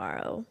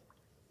Alfaro.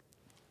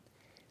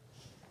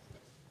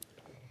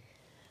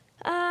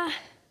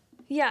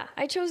 Yeah,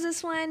 I chose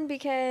this one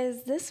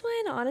because this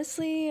one,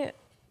 honestly,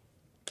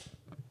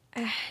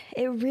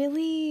 it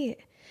really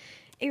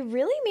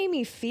made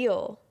me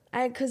feel.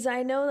 Because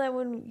I know that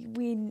when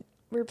we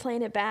were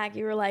playing it back,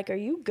 you were like, "Are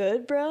you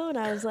good, bro?" And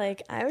I was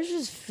like, I was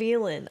just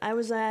feeling. I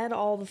had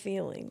all the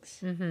feelings.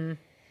 Mm-hmm.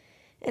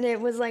 And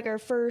it was like our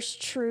first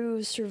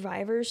true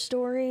survivor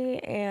story,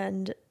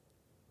 and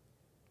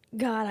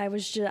God,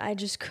 I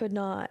just could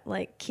not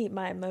like keep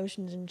my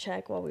emotions in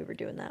check while we were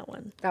doing that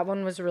one. That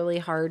one was really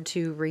hard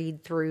to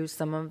read through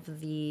some of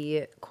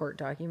the court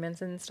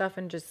documents and stuff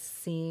and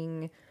just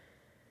seeing,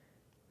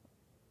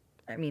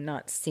 I mean,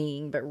 not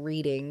seeing, but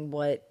reading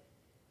what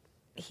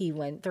he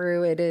went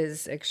through. It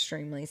is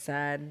extremely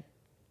sad.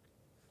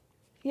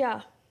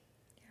 Yeah.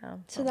 Yeah.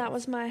 So that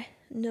was my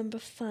number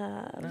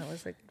 5. That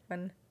was a good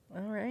one.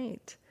 All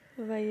right.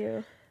 What about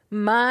you?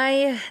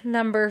 My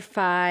number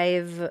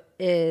 5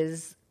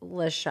 is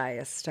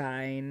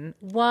Liechtenstein.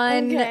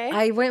 Okay.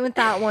 I went with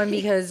that one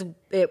because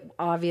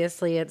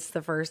it's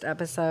the first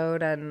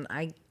episode, and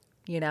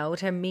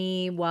to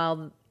me,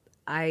 while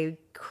I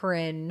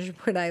cringe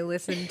when I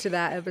listen to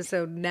that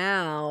episode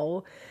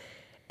now,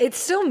 it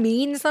still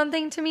means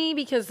something to me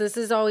because this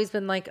has always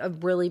been like a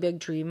really big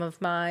dream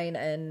of mine,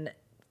 and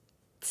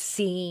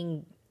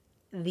seeing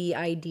the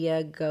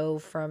idea go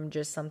from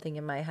just something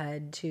in my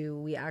head to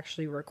we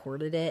actually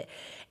recorded it,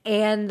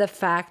 and the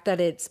fact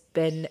that it's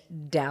been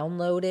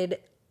downloaded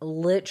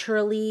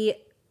literally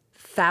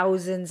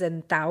thousands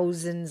and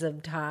thousands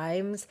of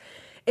times,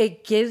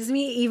 it gives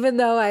me, even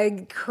though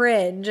I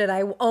cringe and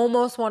I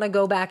almost want to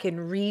go back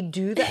and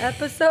redo the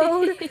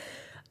episode,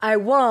 I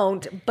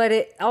won't, but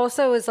it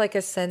also is like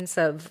a sense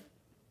of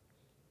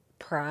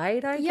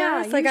pride, I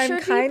guess. Like, I'm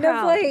kind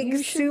of like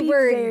super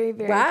very,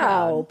 very wow.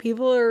 Proud.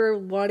 People are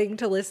wanting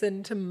to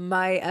listen to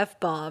my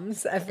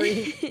F-bombs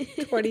every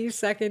 20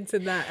 seconds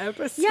in that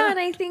episode. Yeah, and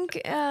I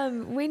think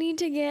we need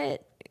to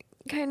get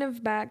kind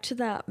of back to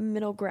that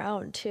middle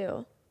ground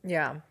too.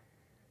 Yeah.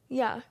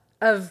 Yeah.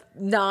 Of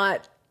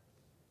not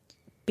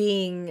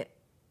being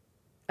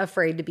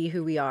afraid to be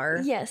who we are.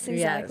 Yes,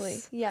 exactly.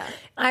 Yes.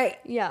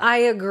 Yeah. I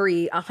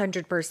agree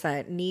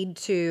 100%. Need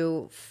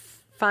to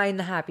find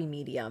the happy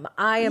medium.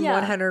 I am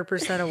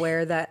 100%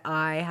 aware that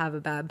I have a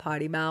bad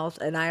potty mouth,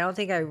 and I don't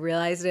think I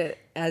realized it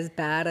as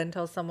bad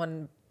until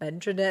someone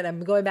mentioned it.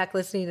 I'm going back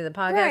listening to the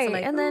podcast. Right. I'm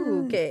like, and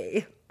then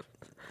okay.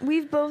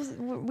 We've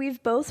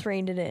both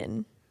reined it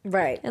in.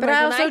 Right. And but like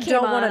I also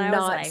don't want to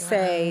not like,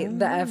 say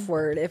the F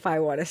word if I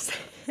want to say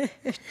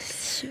it.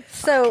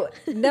 So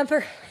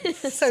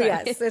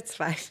yes, it's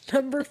fine.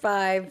 Number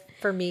 5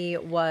 for me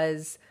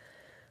was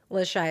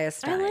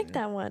Liechtenstein. I like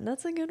that one.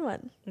 That's a good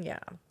one. Yeah.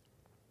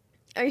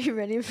 Are you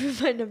ready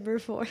for my number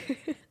 4?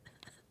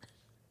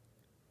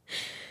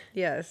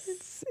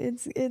 Yes.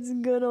 It's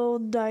good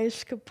old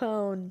Dice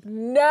Capone.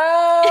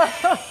 No.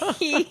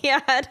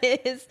 Yeah,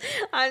 it is.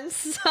 I'm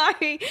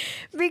sorry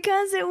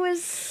because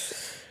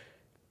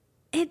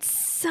it's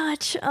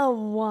such a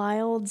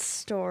wild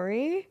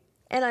story,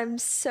 and I'm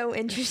so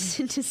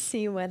interested to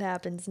see what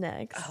happens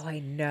next. Oh, I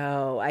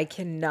know. I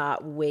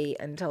cannot wait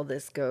until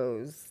this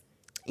goes.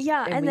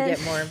 Yeah, and we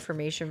get more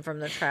information from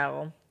the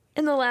trial.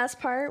 In the last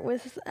part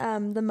with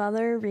the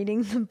mother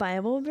reading the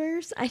Bible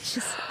verse,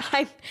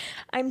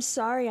 I'm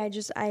sorry.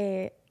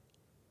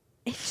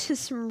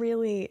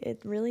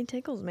 It really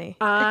tickles me.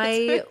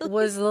 I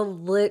was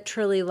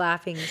literally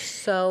laughing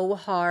so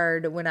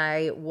hard when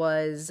I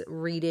was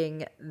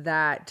reading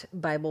that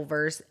Bible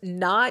verse.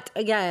 Not,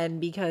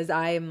 again, because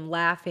I am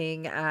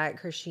laughing at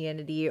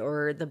Christianity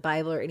or the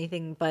Bible or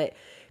anything, but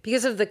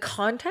because of the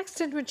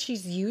context in which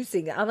she's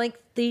using it. I'm like,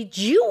 did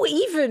you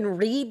even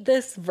read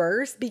this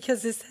verse?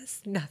 Because this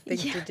has nothing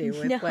to do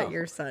with what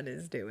your son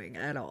is doing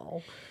at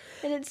all.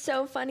 And it's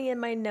so funny, in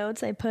my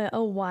notes I put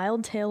a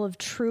wild tale of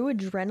true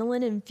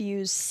adrenaline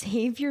infused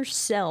save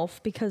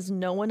yourself because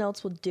no one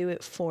else will do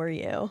it for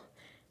you.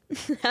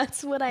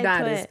 That's what I put.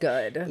 That is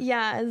good.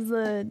 Yeah,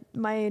 as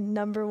my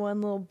number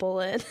 1 little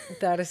bullet.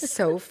 That is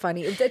so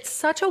funny. It's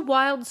such a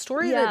wild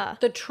story that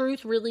the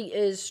truth really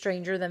is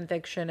stranger than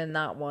fiction in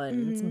that one.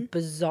 Mm-hmm. It's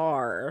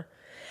bizarre.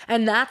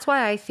 And that's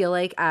why I feel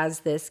like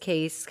as this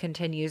case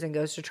continues and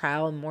goes to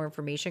trial and more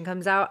information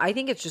comes out, I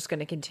think it's just going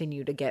to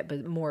continue to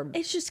get more.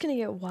 It's just going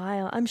to get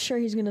wild. I'm sure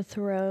he's going to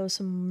throw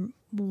some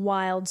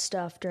wild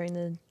stuff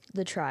during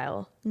the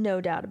trial.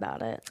 No doubt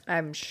about it.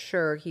 I'm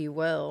sure he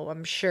will.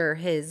 I'm sure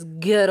his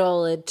good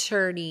old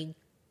attorney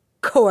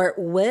Court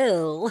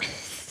will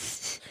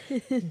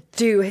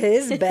do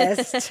his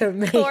best to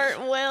make. Court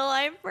will,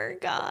 I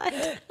forgot.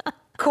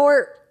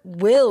 Court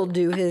will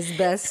do his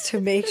best to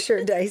make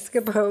sure Dice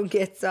Capone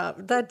gets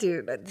up. That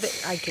dude,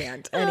 I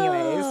can't.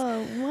 Anyways.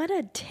 Oh, what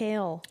a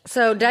tale.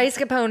 So Dice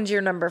Capone's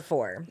your number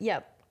 4.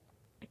 Yep.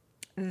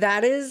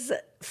 That is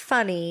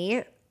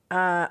funny.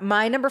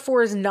 My number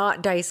 4 is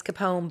not Dice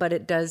Capone, but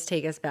it does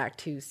take us back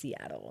to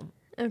Seattle.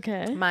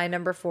 Okay. My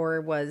number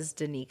 4 was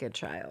Danica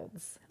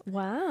Childs.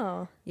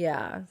 Wow.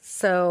 Yeah.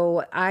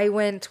 So I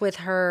went with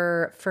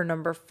her for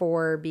number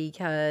 4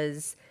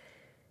 because,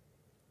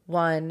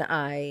 one,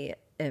 I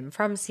am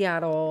from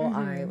Seattle.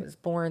 I was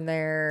born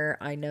there.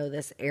 I know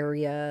this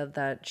area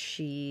that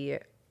she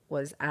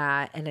was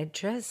at. And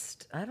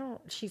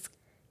she's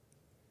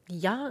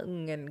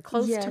young and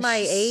close to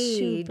my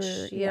age.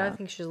 I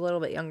think she's a little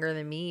bit younger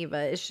than me,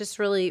 but it's just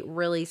really,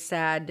 really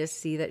sad to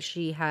see that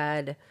she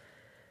had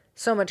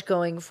so much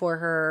going for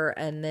her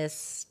and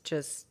this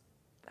just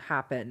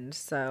happened.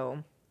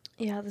 So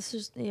Yeah, this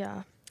is,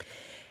 yeah.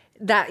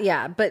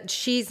 But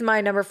she's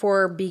my number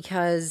 4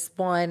 because,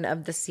 one,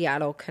 of the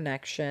Seattle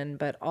connection,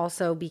 but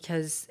also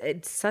because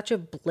it's such a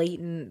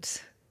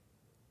blatant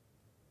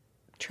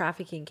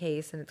trafficking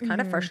case, and it's kind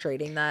of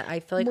frustrating that I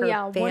feel like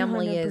her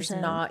family 100%. is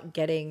not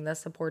getting the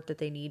support that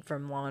they need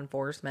from law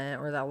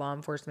enforcement, or that law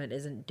enforcement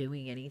isn't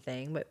doing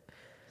anything. But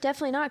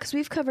Definitely not, because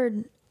we've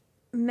covered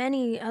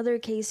many other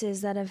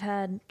cases that have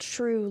had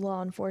true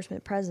law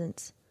enforcement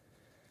presence.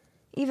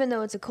 Even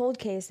though it's a cold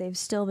case, they've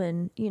still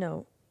been,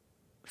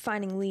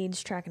 finding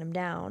leads, tracking them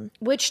down.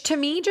 which to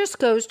me just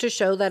goes to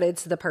show that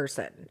it's the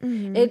person.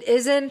 It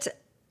isn't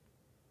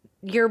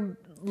your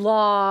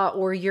law,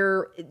 or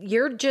you're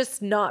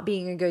just not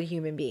being a good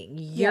human being.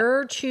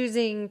 You're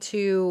choosing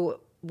to,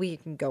 we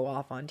can go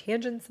off on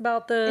tangents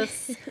about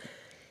this.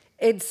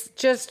 It's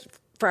just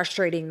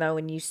frustrating though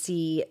when you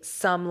see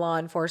some law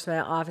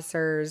enforcement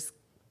officers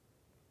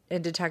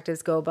and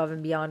detectives go above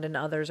and beyond, and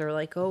others are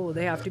like, oh,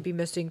 they have to be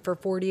missing for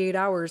 48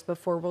 hours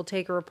before we'll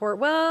take a report.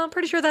 Well, I'm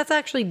pretty sure that's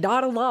actually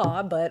not a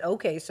law, but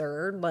okay,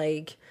 sir.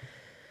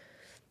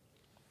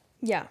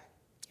 Yeah.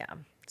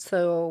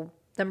 So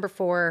number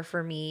 4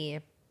 for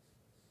me,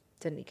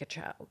 Danica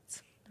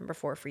Childs. Number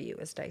 4 for you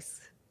is Dice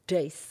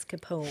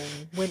Capone.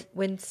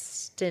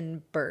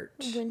 Winston Burt.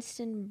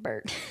 Winston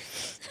Burt.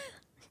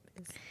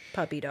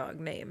 Puppy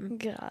dog name.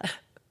 God.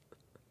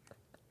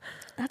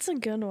 That's a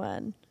good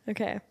one.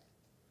 Okay.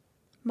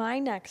 My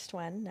next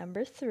one,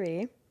 number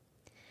 3.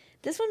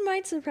 This one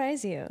might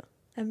surprise you.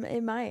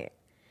 It might.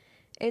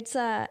 It's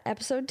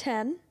episode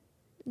 10,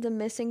 The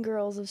Missing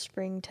Girls of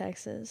Spring,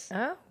 Texas.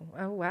 Oh,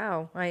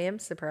 wow. I am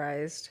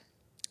surprised.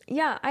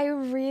 Yeah, I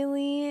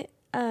really,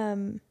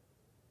 that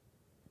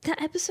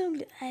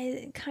episode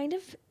kind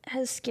of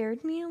has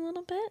scared me a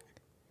little bit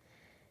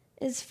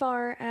as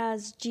far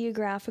as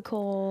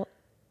geographical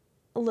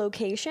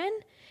location,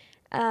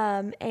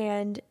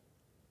 and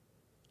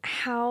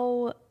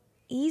how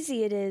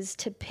easy it is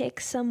to pick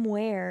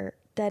somewhere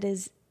that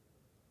is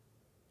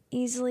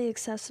easily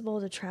accessible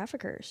to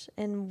traffickers,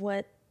 and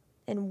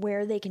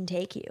where they can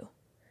take you.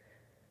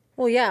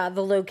 Well, yeah,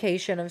 the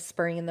location of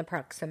Spring and the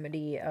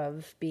proximity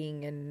of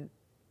being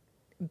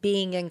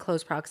in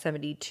close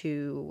proximity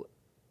to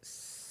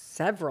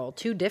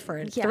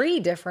three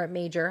different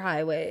major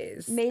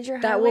highways.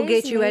 That will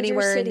get you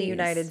anywhere in the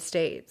United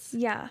States.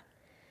 Yeah.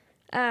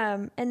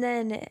 And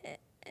then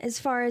as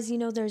far as,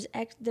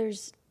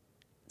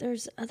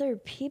 there's other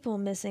people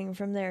missing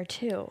from there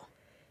too.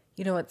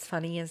 You know what's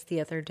funny is the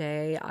other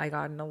day I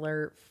got an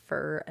alert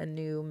for a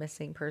new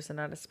missing person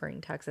out of Spring,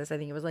 Texas. I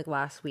think it was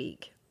last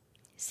week.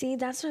 See,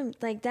 that's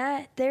what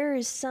there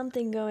is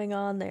something going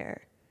on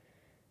there.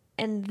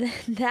 And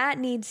that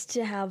needs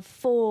to have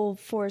full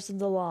force of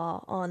the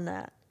law on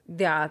that.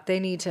 Yeah, they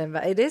need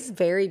to. It is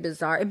very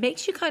bizarre. It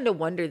makes you kind of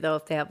wonder, though,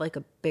 if they have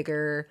a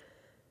bigger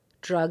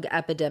drug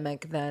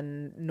epidemic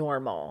than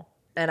normal.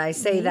 And I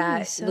say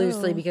that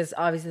loosely because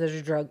obviously there's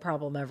a drug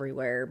problem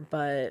everywhere.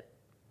 But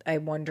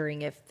I'm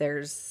wondering if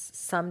there's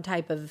some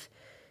type of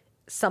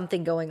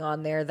something going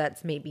on there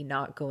that's maybe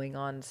not going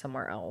on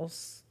somewhere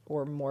else,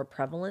 or more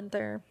prevalent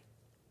there.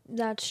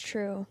 That's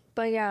true.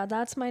 But yeah,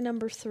 that's my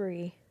number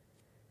 3.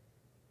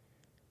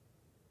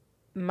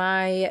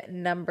 My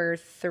number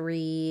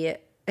 3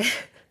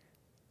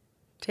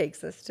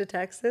 takes us to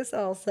Texas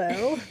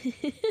also.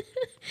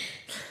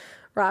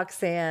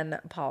 Roxanne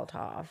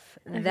Paltoff.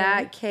 Okay.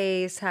 That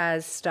case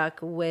has stuck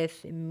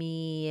with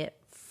me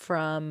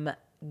from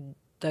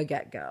the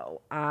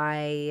get-go.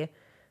 I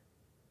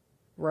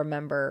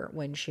remember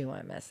when she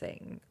went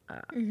missing.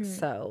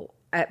 So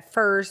at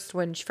first,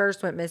 when she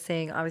first went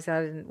missing, obviously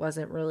I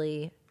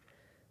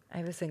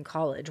was in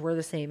college. We're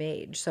the same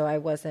age. So I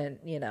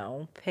wasn't,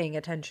 paying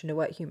attention to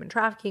what human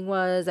trafficking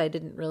was.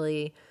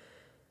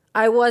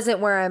 I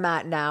wasn't where I'm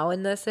at now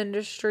in this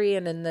industry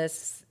and in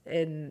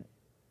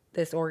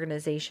this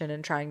organization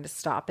and trying to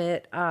stop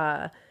it.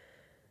 But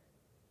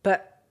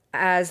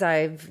as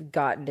I've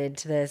gotten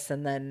into this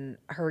and then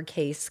her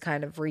case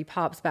kind of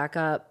repops back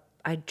up,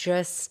 I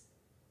just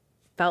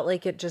felt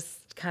like it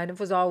just kind of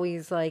was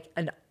always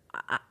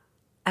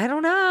I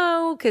don't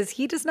know, because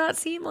he does not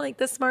seem like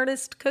the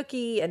smartest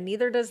cookie, and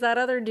neither does that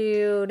other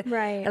dude.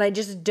 Right. And I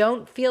just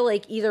don't feel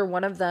like either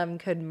one of them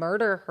could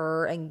murder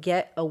her and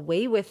get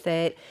away with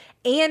it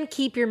and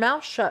keep your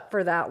mouth shut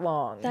for that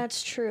long.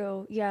 That's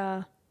true.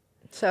 Yeah.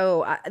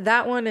 So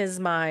that one is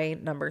my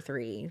number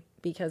 3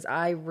 because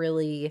I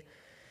really...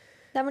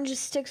 That one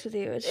just sticks with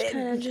you. It's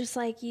kind of just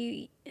like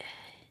you...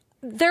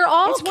 They're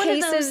all It's one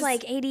cases... of those,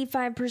 like,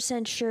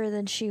 85% sure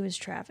that she was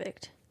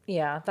trafficked.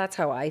 Yeah, that's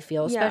how I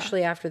feel, Yeah.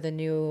 especially after the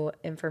new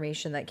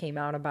information that came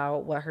out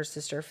about what her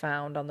sister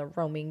found on the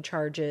roaming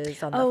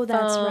charges on the phone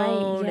that's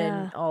right.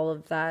 Yeah. and all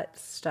of that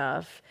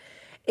stuff.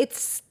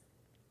 It's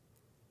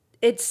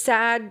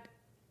sad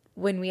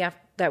when we have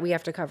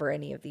to cover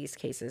any of these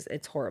cases.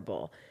 It's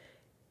horrible.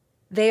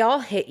 They all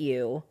hit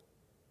you.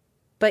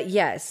 But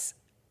yes,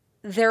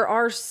 there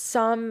are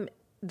some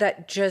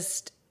that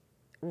just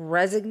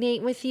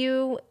resonate with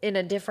you in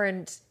a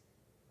different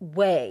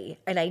way.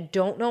 And I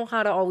don't know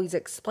how to always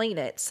explain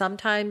it.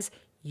 Sometimes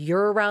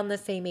you're around the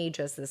same age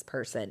as this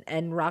person.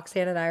 And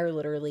Roxanne and I are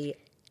literally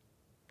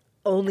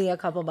only a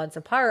couple months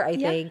apart, I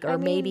think, or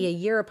maybe a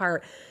year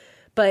apart.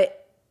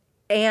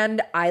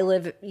 And I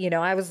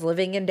was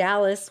living in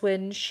Dallas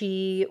when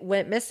she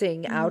went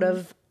missing out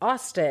of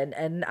Austin,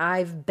 and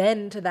I've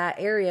been to that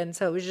area. And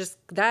so it was just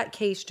that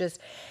case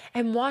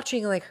and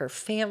watching like her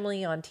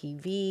family on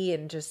TV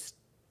and just,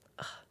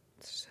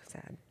 it's so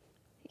sad.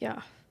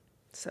 Yeah.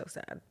 So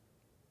sad.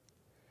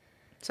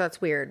 So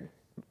that's weird.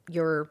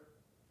 They're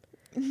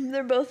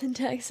both in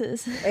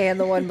Texas. And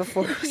the one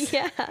before.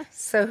 Yeah.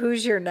 So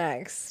who's your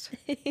next?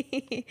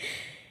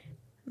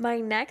 My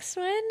next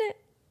one?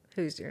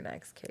 Who's your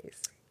next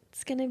case?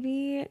 It's going to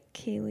be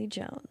Kaylee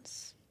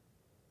Jones.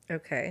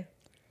 Okay.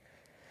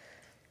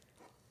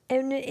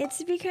 And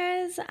it's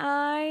because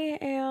I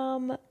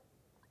am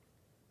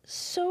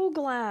so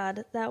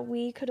glad that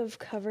we could have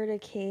covered a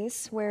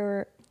case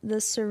where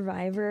the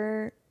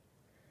survivor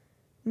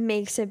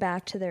makes it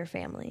back to their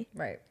family.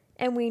 Right.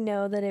 And we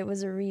know that it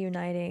was a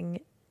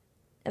reuniting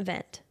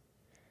event.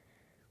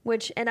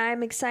 And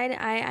I'm excited.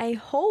 I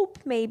hope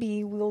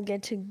maybe we'll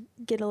get a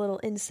little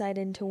insight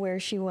into where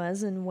she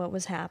was and what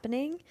was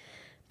happening.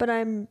 But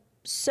I'm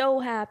so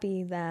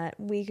happy that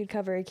we could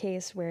cover a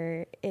case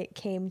where it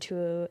came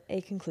to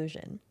a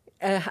conclusion.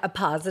 A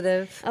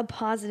positive. A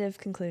positive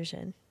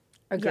conclusion.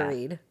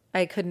 Agreed.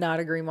 Yeah. I could not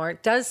agree more.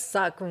 It does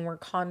suck when we're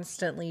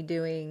constantly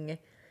doing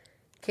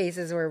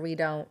cases where we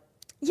don't.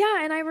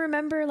 Yeah, and I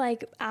remember,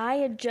 like, I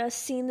had just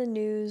seen the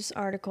news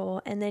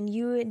article, and then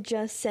you had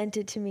just sent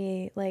it to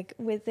me, like,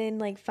 within,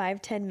 like,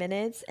 5-10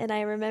 minutes, and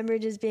I remember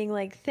just being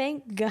like,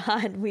 thank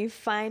God we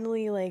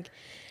finally, like,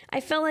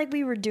 I felt like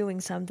we were doing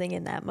something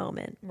in that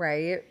moment.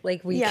 Right?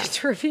 Like, we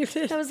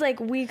contributed. I was like,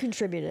 we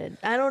contributed.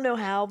 I don't know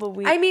how, but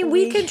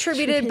we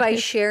contributed by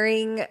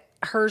sharing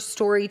her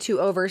story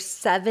to over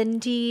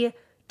 70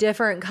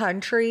 different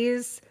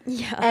countries.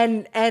 Yeah.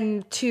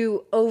 And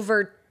to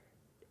over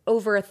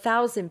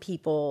 1,000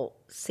 people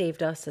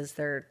saved us as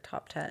their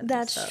top 10.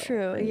 That's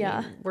true.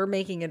 Yeah. We're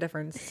making a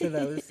difference to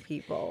those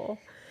people.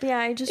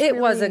 Yeah, it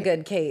was a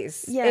good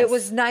case. Yes. It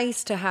was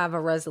nice to have a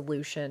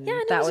resolution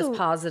that was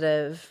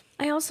positive.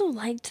 I also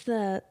liked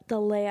the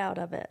layout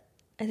of it.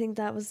 I think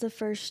that was the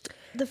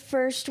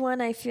first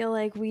one. I feel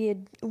like we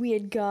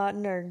had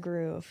gotten our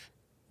groove.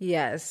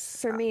 Yes.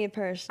 For me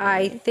personally.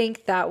 I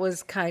think that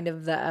was kind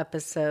of the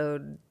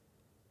episode.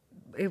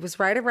 It was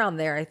right around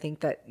there. I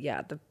think that,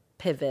 the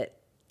pivot.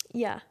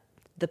 Yeah.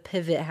 The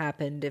pivot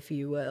happened, if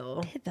you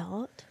will.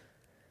 Pivot.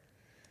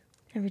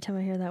 Every time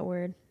I hear that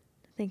word,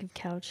 I think of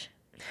couch.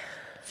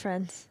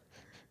 Friends.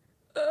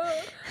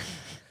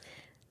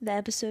 The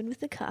episode with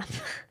the cop.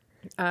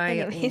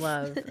 I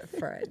love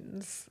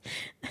Friends.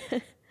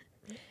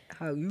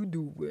 How you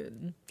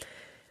doing?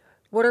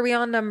 What are we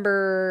on,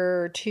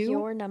 number 2?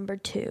 You're number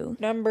 2.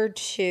 Number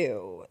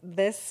 2.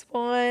 This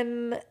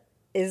one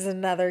is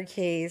another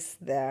case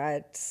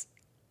that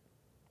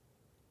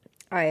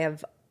I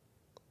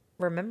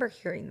remember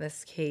hearing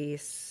this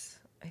case,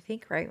 I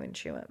think right when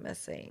she went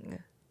missing.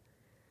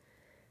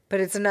 But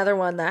it's another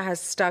one that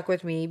has stuck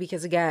with me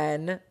because,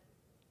 again,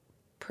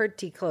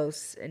 pretty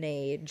close in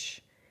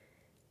age.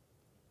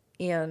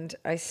 And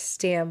I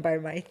stand by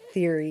my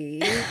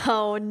theory.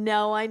 Oh,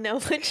 no, I know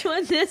which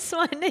one this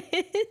one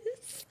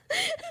is.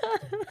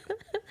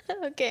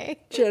 Okay.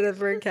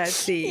 Jennifer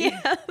Cassie.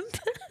 Yep.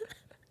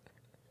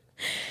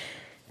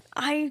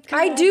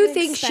 I do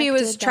think she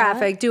was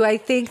trafficked. Do I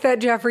think that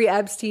Jeffrey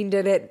Epstein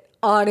did it?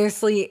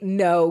 Honestly,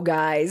 no,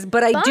 guys.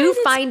 But I do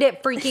find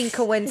it freaking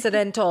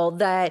coincidental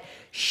that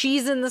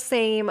she's in the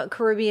same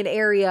Caribbean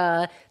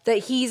area that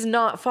he's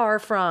not far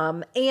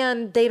from.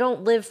 And they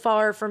don't live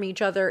far from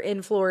each other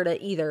in Florida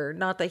either.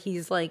 Not that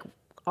he's, like,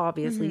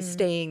 obviously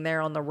staying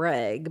there on the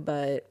reg,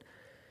 but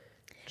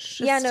it's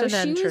just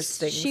an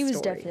interesting story. She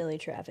was definitely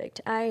trafficked.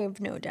 I have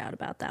no doubt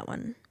about that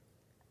one.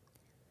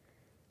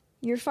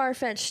 Your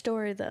far-fetched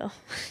story, though.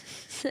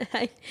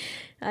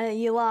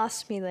 You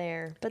lost me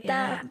there. But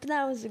that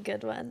was a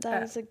good one.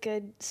 That was a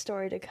good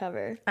story to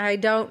cover. I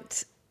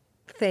don't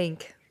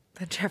think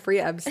that Jeffrey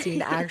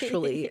Epstein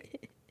actually...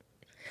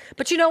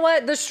 But you know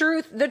what?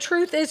 The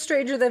truth is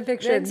stranger than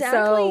fiction. Exactly.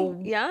 So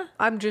yeah.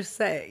 I'm just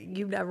saying,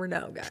 you never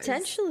know, guys.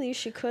 Potentially,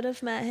 she could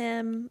have met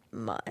him,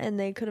 and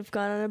they could have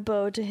gone on a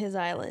boat to his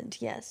island.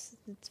 Yes,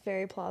 it's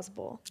very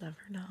plausible. Never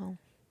know.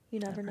 You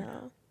never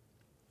know.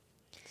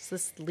 So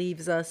this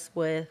leaves us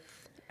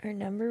with our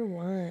number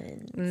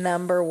one.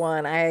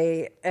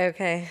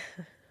 Okay.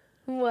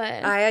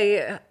 What?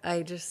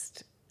 I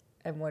just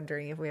am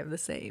wondering if we have the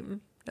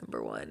same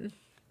number one.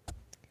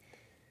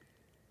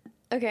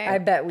 Okay. I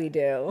bet we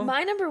do.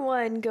 My number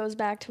one goes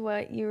back to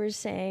what you were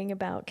saying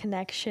about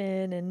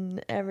connection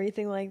and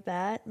everything like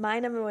that. My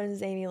number one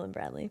is Amy Lynn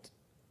Bradley.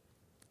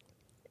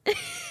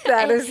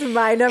 That is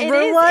my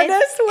number one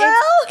as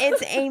well.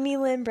 It's Amy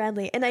Lynn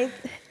Bradley. And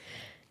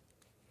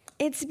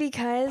it's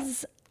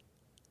because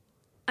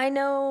I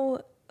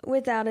know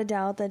without a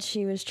doubt that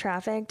she was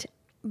trafficked,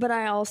 but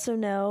I also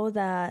know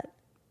that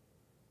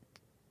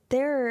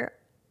there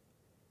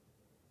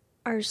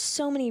are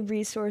so many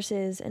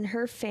resources and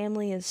her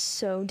family is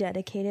so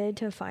dedicated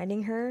to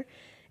finding her,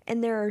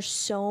 and there are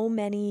so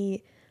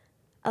many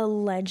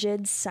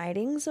alleged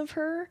sightings of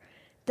her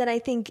that I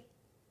think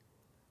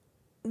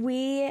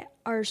we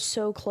are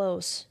so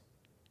close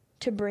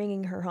to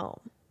bringing her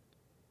home.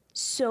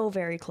 So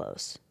very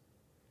close.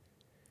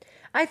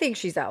 I think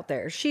she's out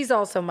there. She's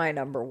also my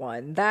number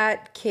one.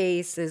 That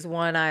case is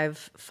one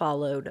I've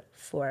followed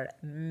for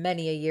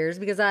many a years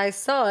because I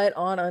saw it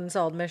on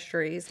Unsolved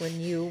Mysteries when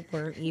you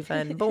weren't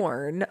even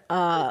born.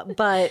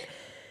 But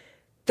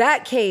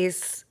that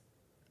case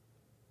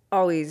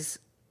always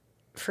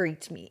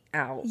freaked me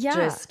out.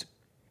 Yeah.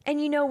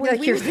 And you know, when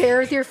like you're there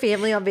with your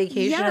family on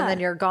vacation and then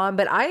you're gone.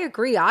 But I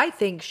agree. I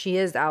think she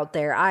is out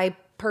there. I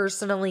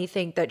personally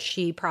think that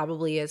she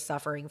probably is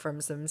suffering from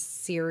some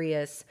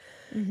serious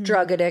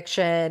drug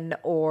addiction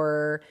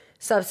or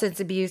substance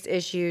abuse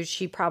issues.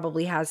 She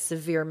probably has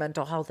severe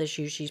mental health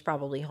issues. She's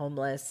probably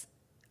homeless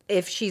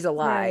if she's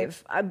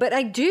alive. Right. But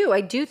I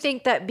do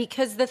think that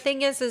because the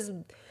thing is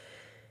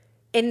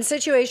in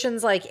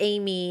situations like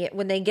Amy,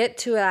 when they get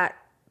to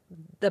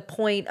the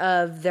point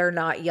of they're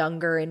not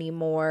younger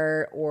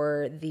anymore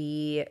or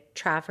the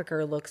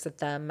trafficker looks at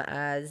them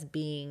as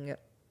being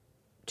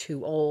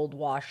too old,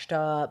 washed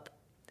up,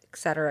 et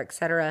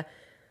cetera,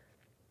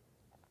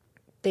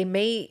 they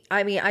may,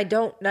 I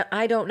don't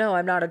know.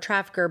 I'm not a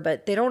trafficker,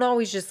 but they don't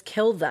always just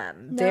kill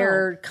them. No.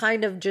 They're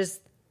kind of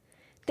just,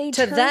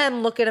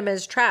 them, look at them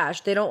as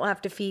trash. They don't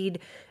have to feed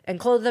and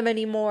clothe them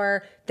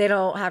anymore. They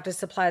don't have to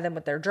supply them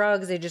with their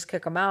drugs. They just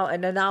kick them out.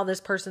 And then now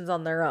this person's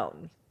on their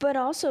own. But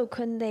also,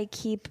 couldn't they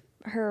keep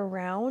her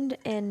around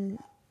and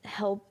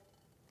help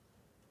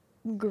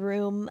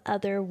groom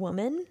other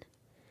women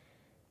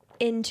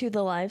into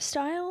the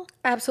lifestyle?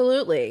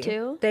 Absolutely.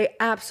 Too? They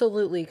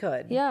absolutely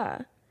could. Yeah.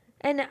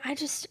 And I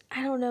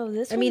don't know.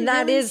 This that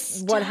really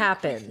is what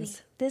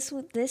happens. This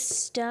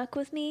stuck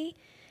with me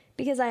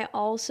because I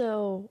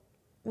also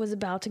was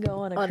about to go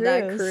on a cruise. On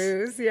that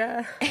cruise,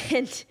 yeah.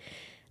 And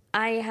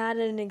I had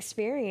an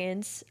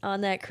experience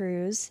on that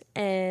cruise,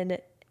 and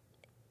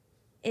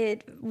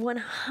it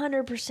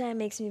 100%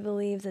 makes me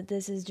believe that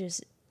this is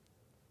just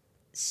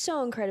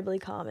so incredibly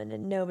common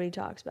and nobody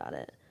talks about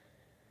it.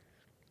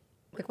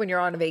 Like when you're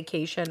on a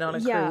vacation on a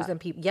cruise and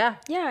people, Yeah,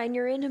 and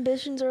your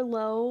inhibitions are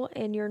low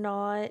and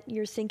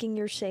you're thinking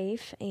you're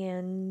safe,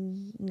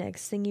 and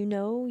next thing you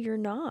know, you're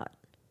not.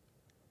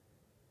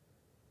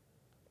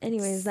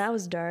 Anyways, that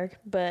was dark,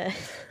 but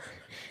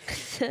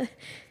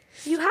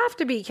you have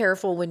to be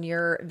careful when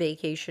you're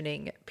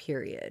vacationing,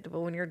 period. But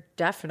when you're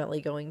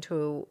definitely going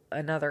to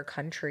another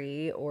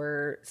country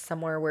or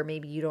somewhere where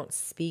maybe you don't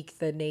speak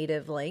the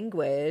native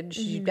language,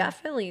 you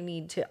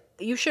definitely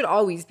you should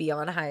always be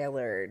on high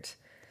alert.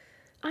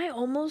 I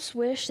almost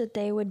wish that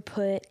they would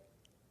put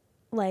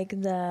like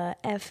the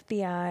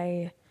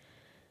FBI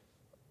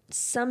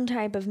some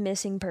type of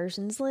missing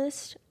persons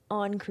list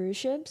on cruise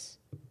ships.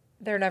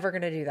 They're never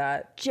going to do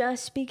that.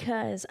 Just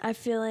because I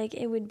feel like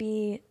it would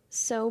be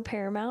so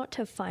paramount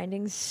to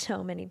finding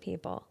so many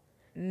people.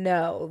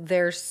 No,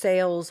 their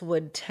sales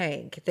would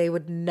tank. They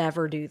would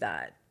never do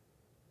that.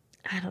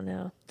 I don't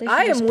know.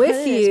 I am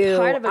with you. As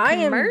part of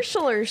a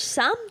commercial or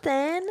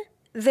something.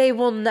 They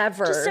will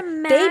never. Just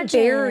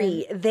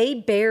imagine. They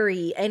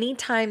bury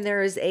anytime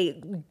there is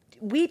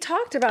we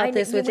talked about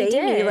this with Amy,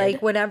 did.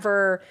 like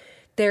whenever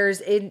there's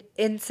an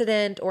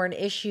incident or an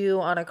issue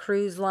on a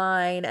cruise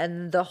line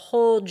and the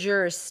whole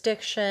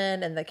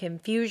jurisdiction and the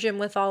confusion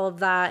with all of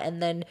that.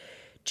 And then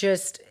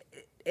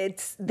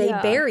they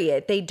bury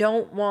it. They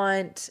don't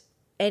want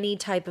any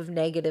type of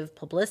negative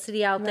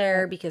publicity out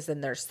there because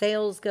then their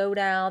sales go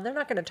down. They're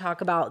not going to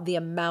talk about the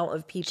amount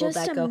of people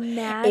that go.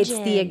 It's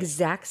the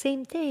exact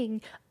same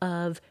thing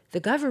of the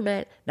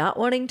government not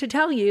wanting to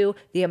tell you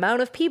the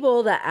amount of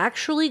people that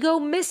actually go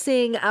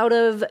missing out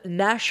of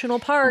national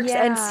parks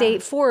and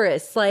state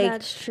forests. Like,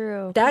 that's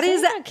true. That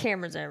is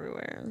cameras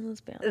everywhere.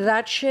 Let's be honest.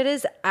 That shit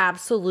is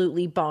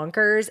absolutely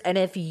bonkers. And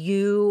if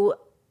you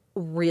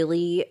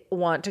really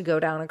want to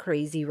go down a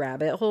crazy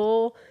rabbit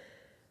hole,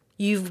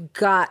 you've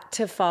got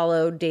to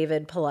follow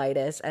David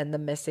Paulides and the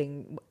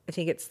missing, I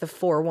think it's the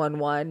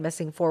 411,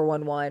 missing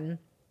 411.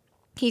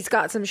 He's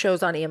got some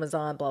shows on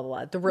Amazon, blah,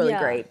 blah, blah. They're really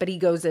great, but he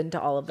goes into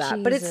all of that.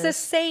 Jesus. But it's the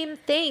same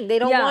thing. They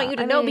don't want you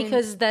to know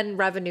because then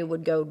revenue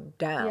would go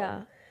down.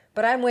 Yeah.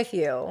 But I'm with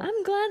you.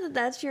 I'm glad that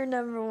that's your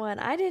number one.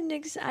 I didn't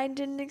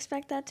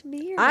expect that to be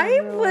your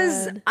number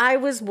one. I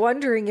was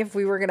wondering if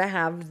we were gonna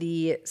have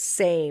the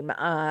same.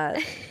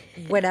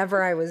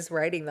 Whenever I was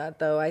writing that,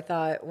 though, I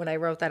thought when I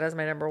wrote that as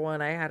my number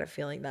one, I had a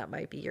feeling that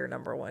might be your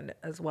number one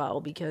as well,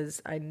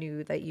 because I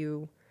knew that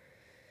you.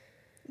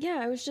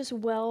 Yeah, it was just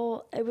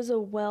it was a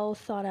well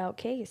thought out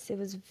case. It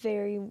was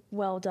very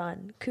well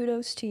done.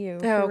 Kudos to you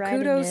for writing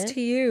kudos it.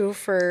 to you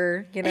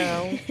for,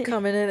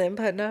 coming in and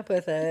putting up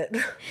with it.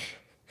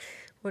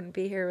 Wouldn't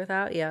be here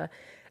without you.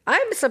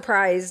 I'm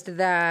surprised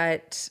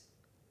that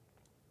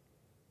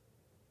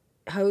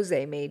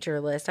Jose made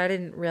your list. I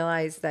didn't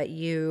realize that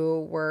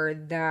you were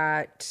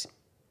that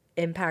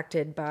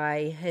impacted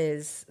by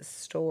his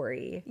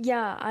story.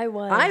 Yeah, I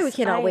was. I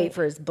cannot wait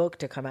for his book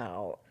to come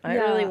out. I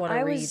really want to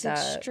read that.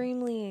 I was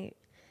extremely,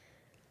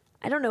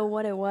 I don't know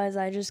what it was.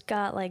 I just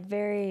got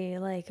very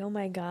oh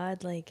my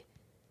God,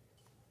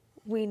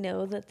 we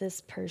know that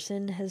this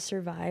person has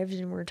survived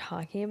and we're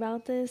talking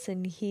about this,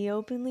 and he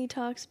openly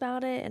talks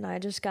about it, and I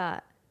just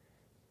got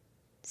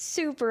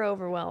super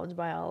overwhelmed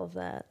by all of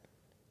that.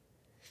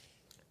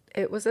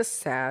 It was a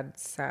sad,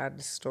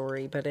 sad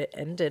story, but it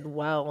ended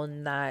well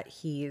in that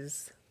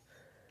he's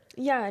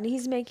and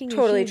he's making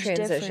totally a huge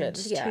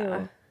difference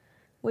too,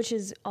 which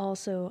is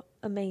also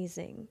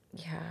amazing.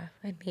 Yeah,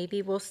 and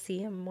maybe we'll see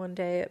him one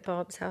day at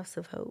Bob's House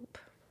of Hope.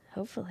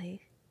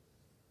 Hopefully.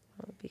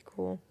 That would be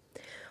cool.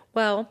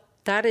 Well,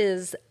 that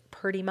is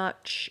pretty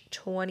much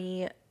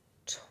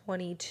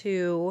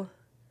 2022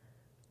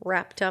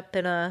 wrapped up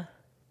in a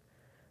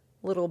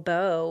little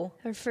bow.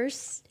 Our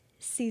first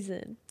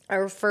season.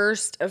 Our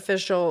first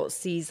official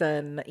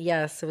season.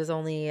 Yes, it was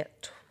only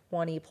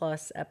 20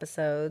 plus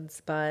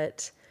episodes,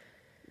 but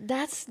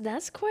that's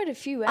quite a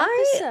few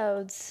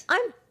episodes.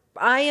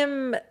 I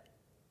am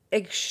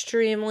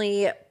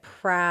extremely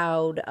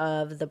proud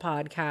of the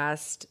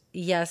podcast.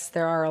 Yes,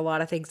 there are a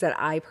lot of things that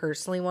I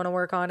personally want to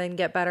work on and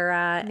get better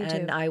at. Me too.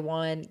 And I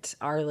want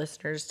our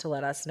listeners to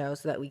let us know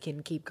so that we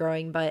can keep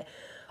growing. But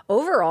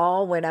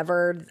overall,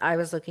 whenever I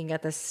was looking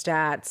at the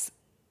stats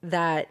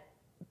that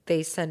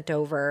they sent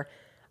over,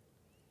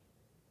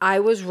 I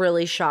was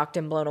really shocked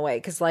and blown away.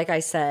 Because like I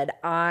said,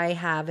 I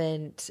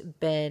haven't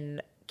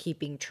been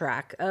keeping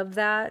track of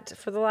that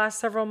for the last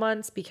several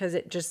months because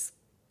it just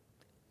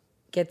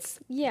gets,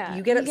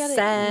 you get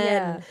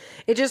upset.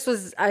 It just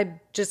was, I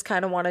just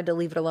kind of wanted to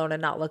leave it alone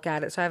and not look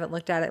at it. So I haven't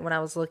looked at it. When I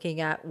was looking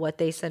at what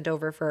they sent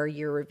over for our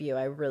year review,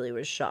 I really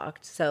was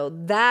shocked. So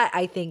that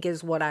I think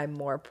is what I'm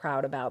more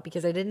proud about,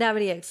 because I didn't have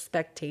any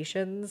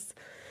expectations.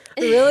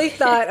 I really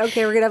thought,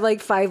 okay, we're going to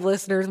have 5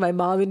 listeners, my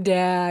mom and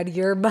dad,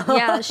 your mom.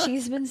 Yeah,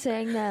 she's been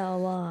saying that a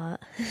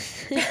lot.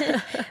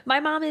 My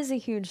mom is a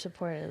huge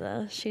supporter,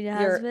 though. She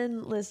has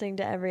been listening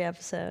to every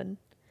episode.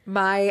 We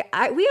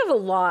have a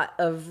lot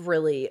of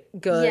really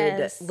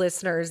good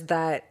listeners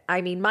that,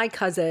 my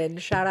cousin,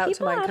 shout out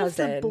to my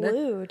cousin. People out of the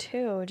blue,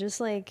 too.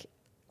 Just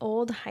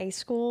old high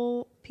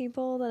school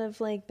people that have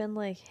been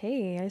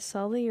hey, I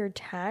saw that you're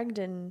tagged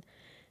in,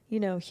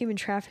 human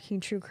trafficking,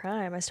 true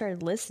crime. I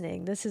started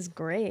listening. This is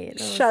great.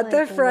 Shut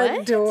the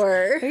front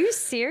door. Are you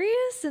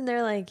serious? And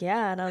they're like,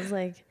 yeah. And I was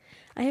like,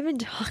 I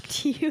haven't talked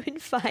to you in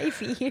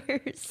 5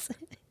 years.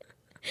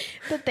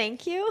 But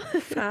thank you.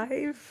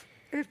 5?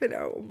 I've been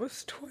out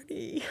almost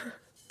 20.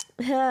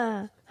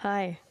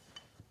 Hi.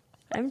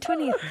 I'm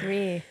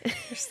 23.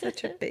 You're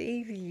such a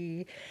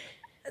baby.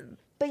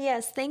 But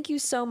yes, thank you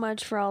so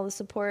much for all the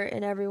support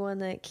and everyone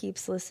that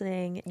keeps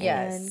listening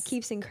and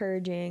keeps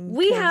encouraging.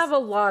 We have a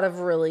lot of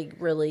really,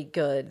 really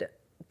good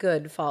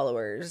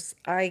followers.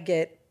 I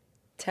get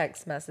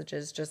text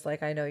messages just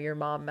like I know your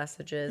mom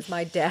messages.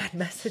 My dad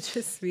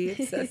messages me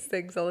and says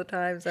things all the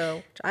time.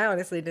 So I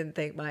honestly didn't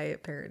think my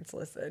parents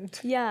listened.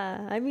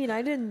 Yeah, I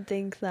didn't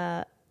think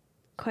that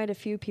quite a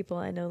few people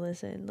I know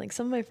listen.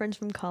 Some of my friends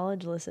from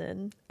college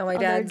listen. Oh, my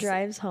on dad's... their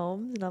drives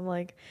home, and I'm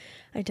like,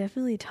 I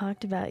definitely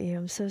talked about you.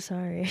 I'm so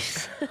sorry.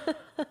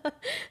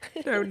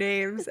 No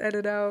names.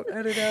 Edit out.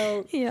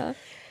 Yeah.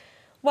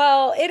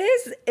 Well,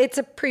 it's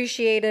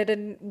appreciated,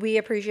 and we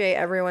appreciate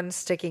everyone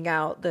sticking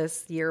out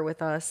this year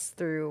with us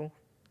through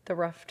the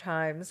rough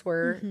times.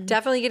 We're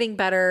definitely getting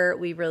better.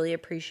 We really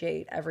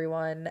appreciate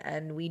everyone,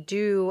 and we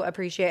do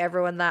appreciate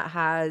everyone that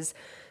has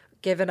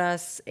given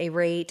us a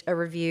rate, a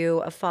review,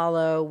 a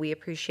follow. We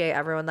appreciate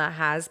everyone that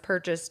has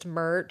purchased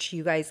merch.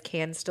 You guys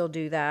can still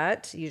do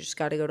that. You just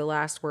got to go to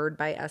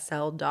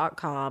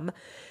lastwordbysl.com.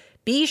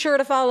 Be sure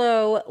to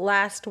follow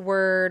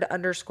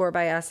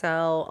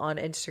lastword_by_SL on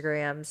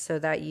Instagram so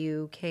that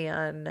you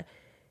can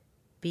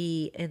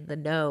be in the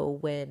know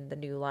when the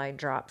new line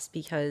drops,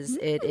 because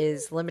it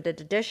is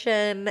limited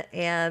edition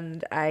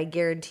and I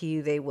guarantee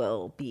you they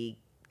will be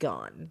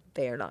gone.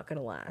 They are not going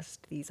to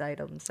last. These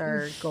items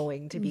are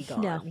going to be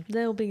gone. No,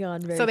 they'll be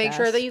gone very So make fast.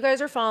 sure that you guys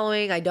are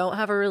following. I don't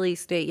have a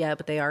release date yet,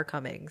 but they are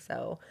coming.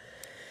 So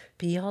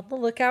be on the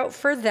lookout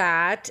for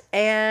that.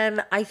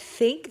 And I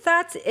think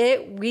that's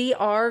it. We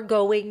are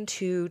going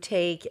to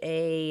take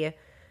a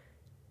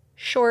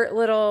short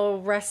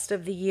little rest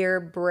of the year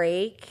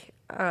break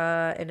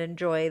and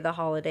enjoy the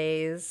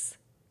holidays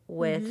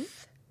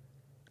with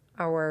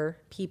our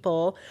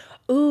people.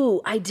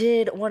 Ooh, I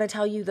did want to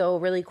tell you though,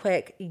 really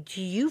quick.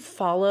 Do you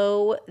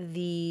follow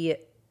the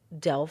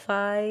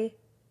Delphi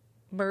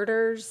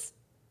murders?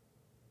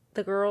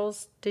 The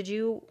girls?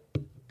 The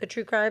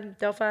true crime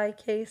Delphi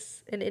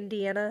case in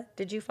Indiana?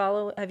 Have you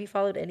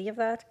followed any of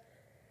that?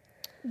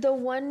 The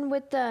one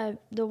with the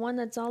one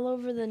that's all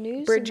over the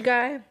news? Bridge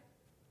guy?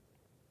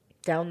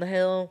 Down the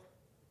hill?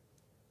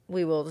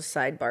 We will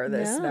sidebar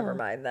this. No. Never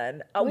mind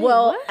then.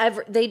 Wait,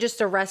 They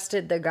just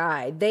arrested the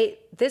guy.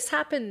 This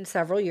happened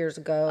several years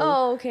ago.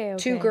 Oh, okay.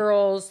 Two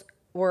girls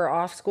were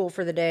off school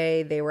for the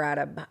day. They were at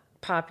a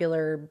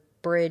popular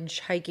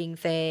bridge hiking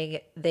thing.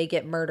 They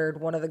get murdered.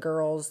 One of the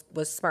girls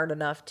was smart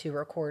enough to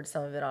record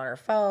some of it on her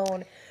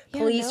phone.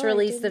 Police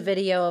released the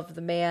video of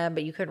the man,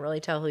 but you couldn't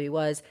really tell who he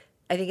was.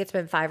 I think it's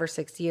been 5 or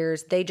 6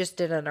 years. They just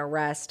did an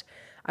arrest.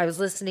 I was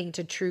listening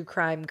to True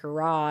Crime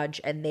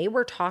Garage, and they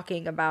were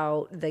talking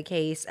about the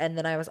case. And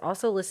then I was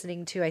also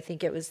listening to, I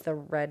think it was the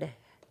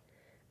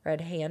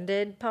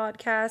Red-Handed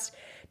podcast.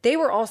 They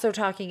were also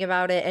talking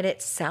about it, and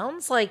it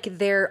sounds like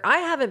I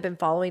haven't been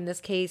following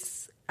this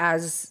case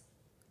as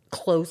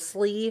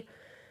closely.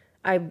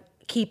 I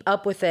keep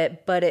up with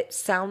it, but it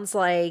sounds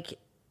like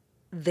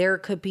there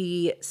could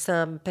be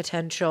some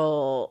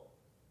potential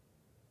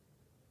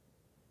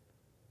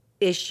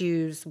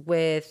issues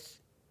with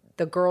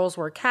the girls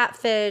were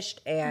catfished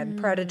and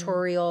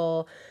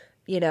predatorial,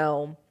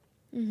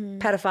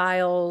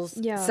 pedophiles.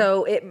 Yeah.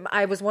 So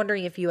I was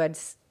wondering if you had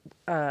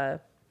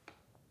heard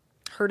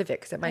of it,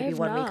 because it might be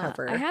one we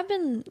cover. I have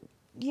been,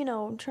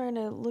 trying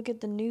to look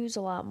at the news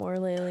a lot more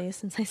lately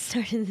since I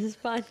started this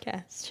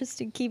podcast, just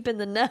to keep in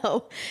the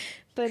know.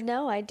 But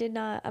no, I did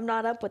not. I'm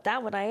not up with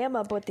that one. I am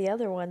up with the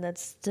other one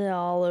that's still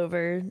all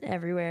over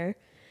everywhere.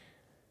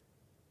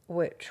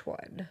 Which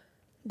one?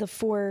 The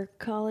 4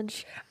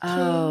 college kids.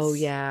 Oh,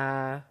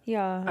 yeah.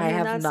 Yeah. I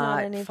have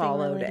not anything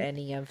followed related.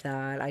 any of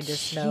that. I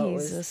just know it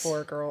was Jesus.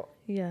 4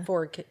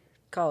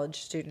 college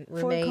student 4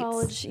 roommates.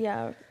 college,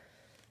 yeah.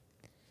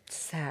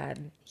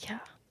 Sad. Yeah.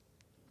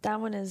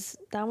 That one's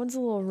a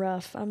little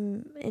rough.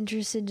 I'm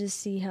interested to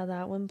see how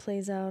that one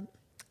plays out.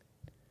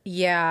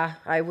 Yeah,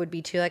 I would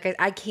be too. Like,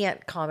 I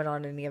can't comment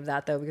on any of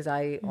that, though, because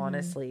I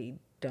honestly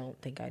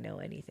don't think I know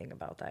anything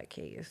about that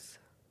case.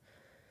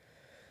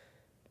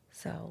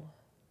 So,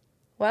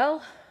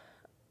 well,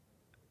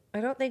 I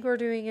don't think we're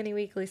doing any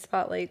weekly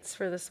spotlights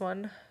for this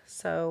one.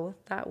 So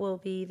that will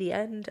be the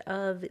end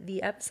of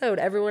the episode.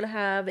 Everyone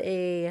have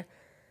a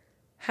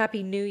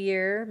Happy New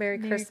Year. Merry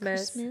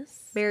Christmas.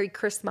 Merry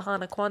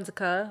Christmahana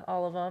Kwanzaa,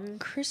 all of them.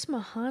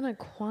 Christmahana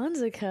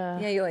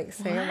Kwanzaa. Yeah, you like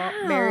say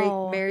them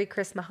all. Merry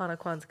Christmahana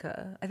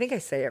Kwanzaa. I think I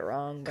say it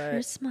wrong, but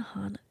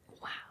Christmahana.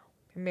 Wow.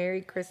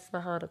 Merry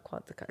Christmahana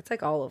Kwanzaa. It's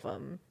like all of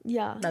them.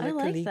 Yeah, I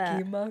like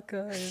that.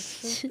 Maka is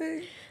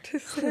something to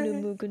say.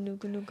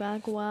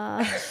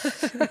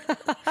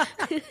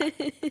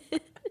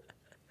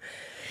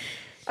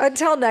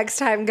 Until next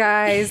time,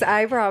 guys,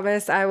 I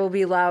promise I will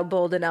be loud,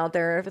 bold, and out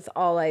there if it's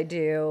all I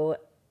do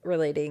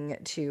relating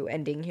to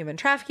ending human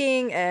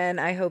trafficking, and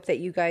I hope that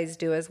you guys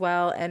do as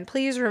well. And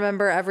please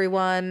remember,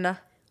 everyone,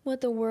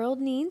 what the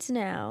world needs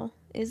now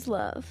is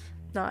love,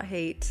 not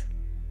hate.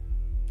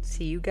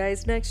 See you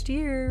guys next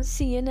year.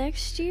 See you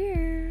next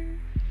year.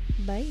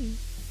 Bye.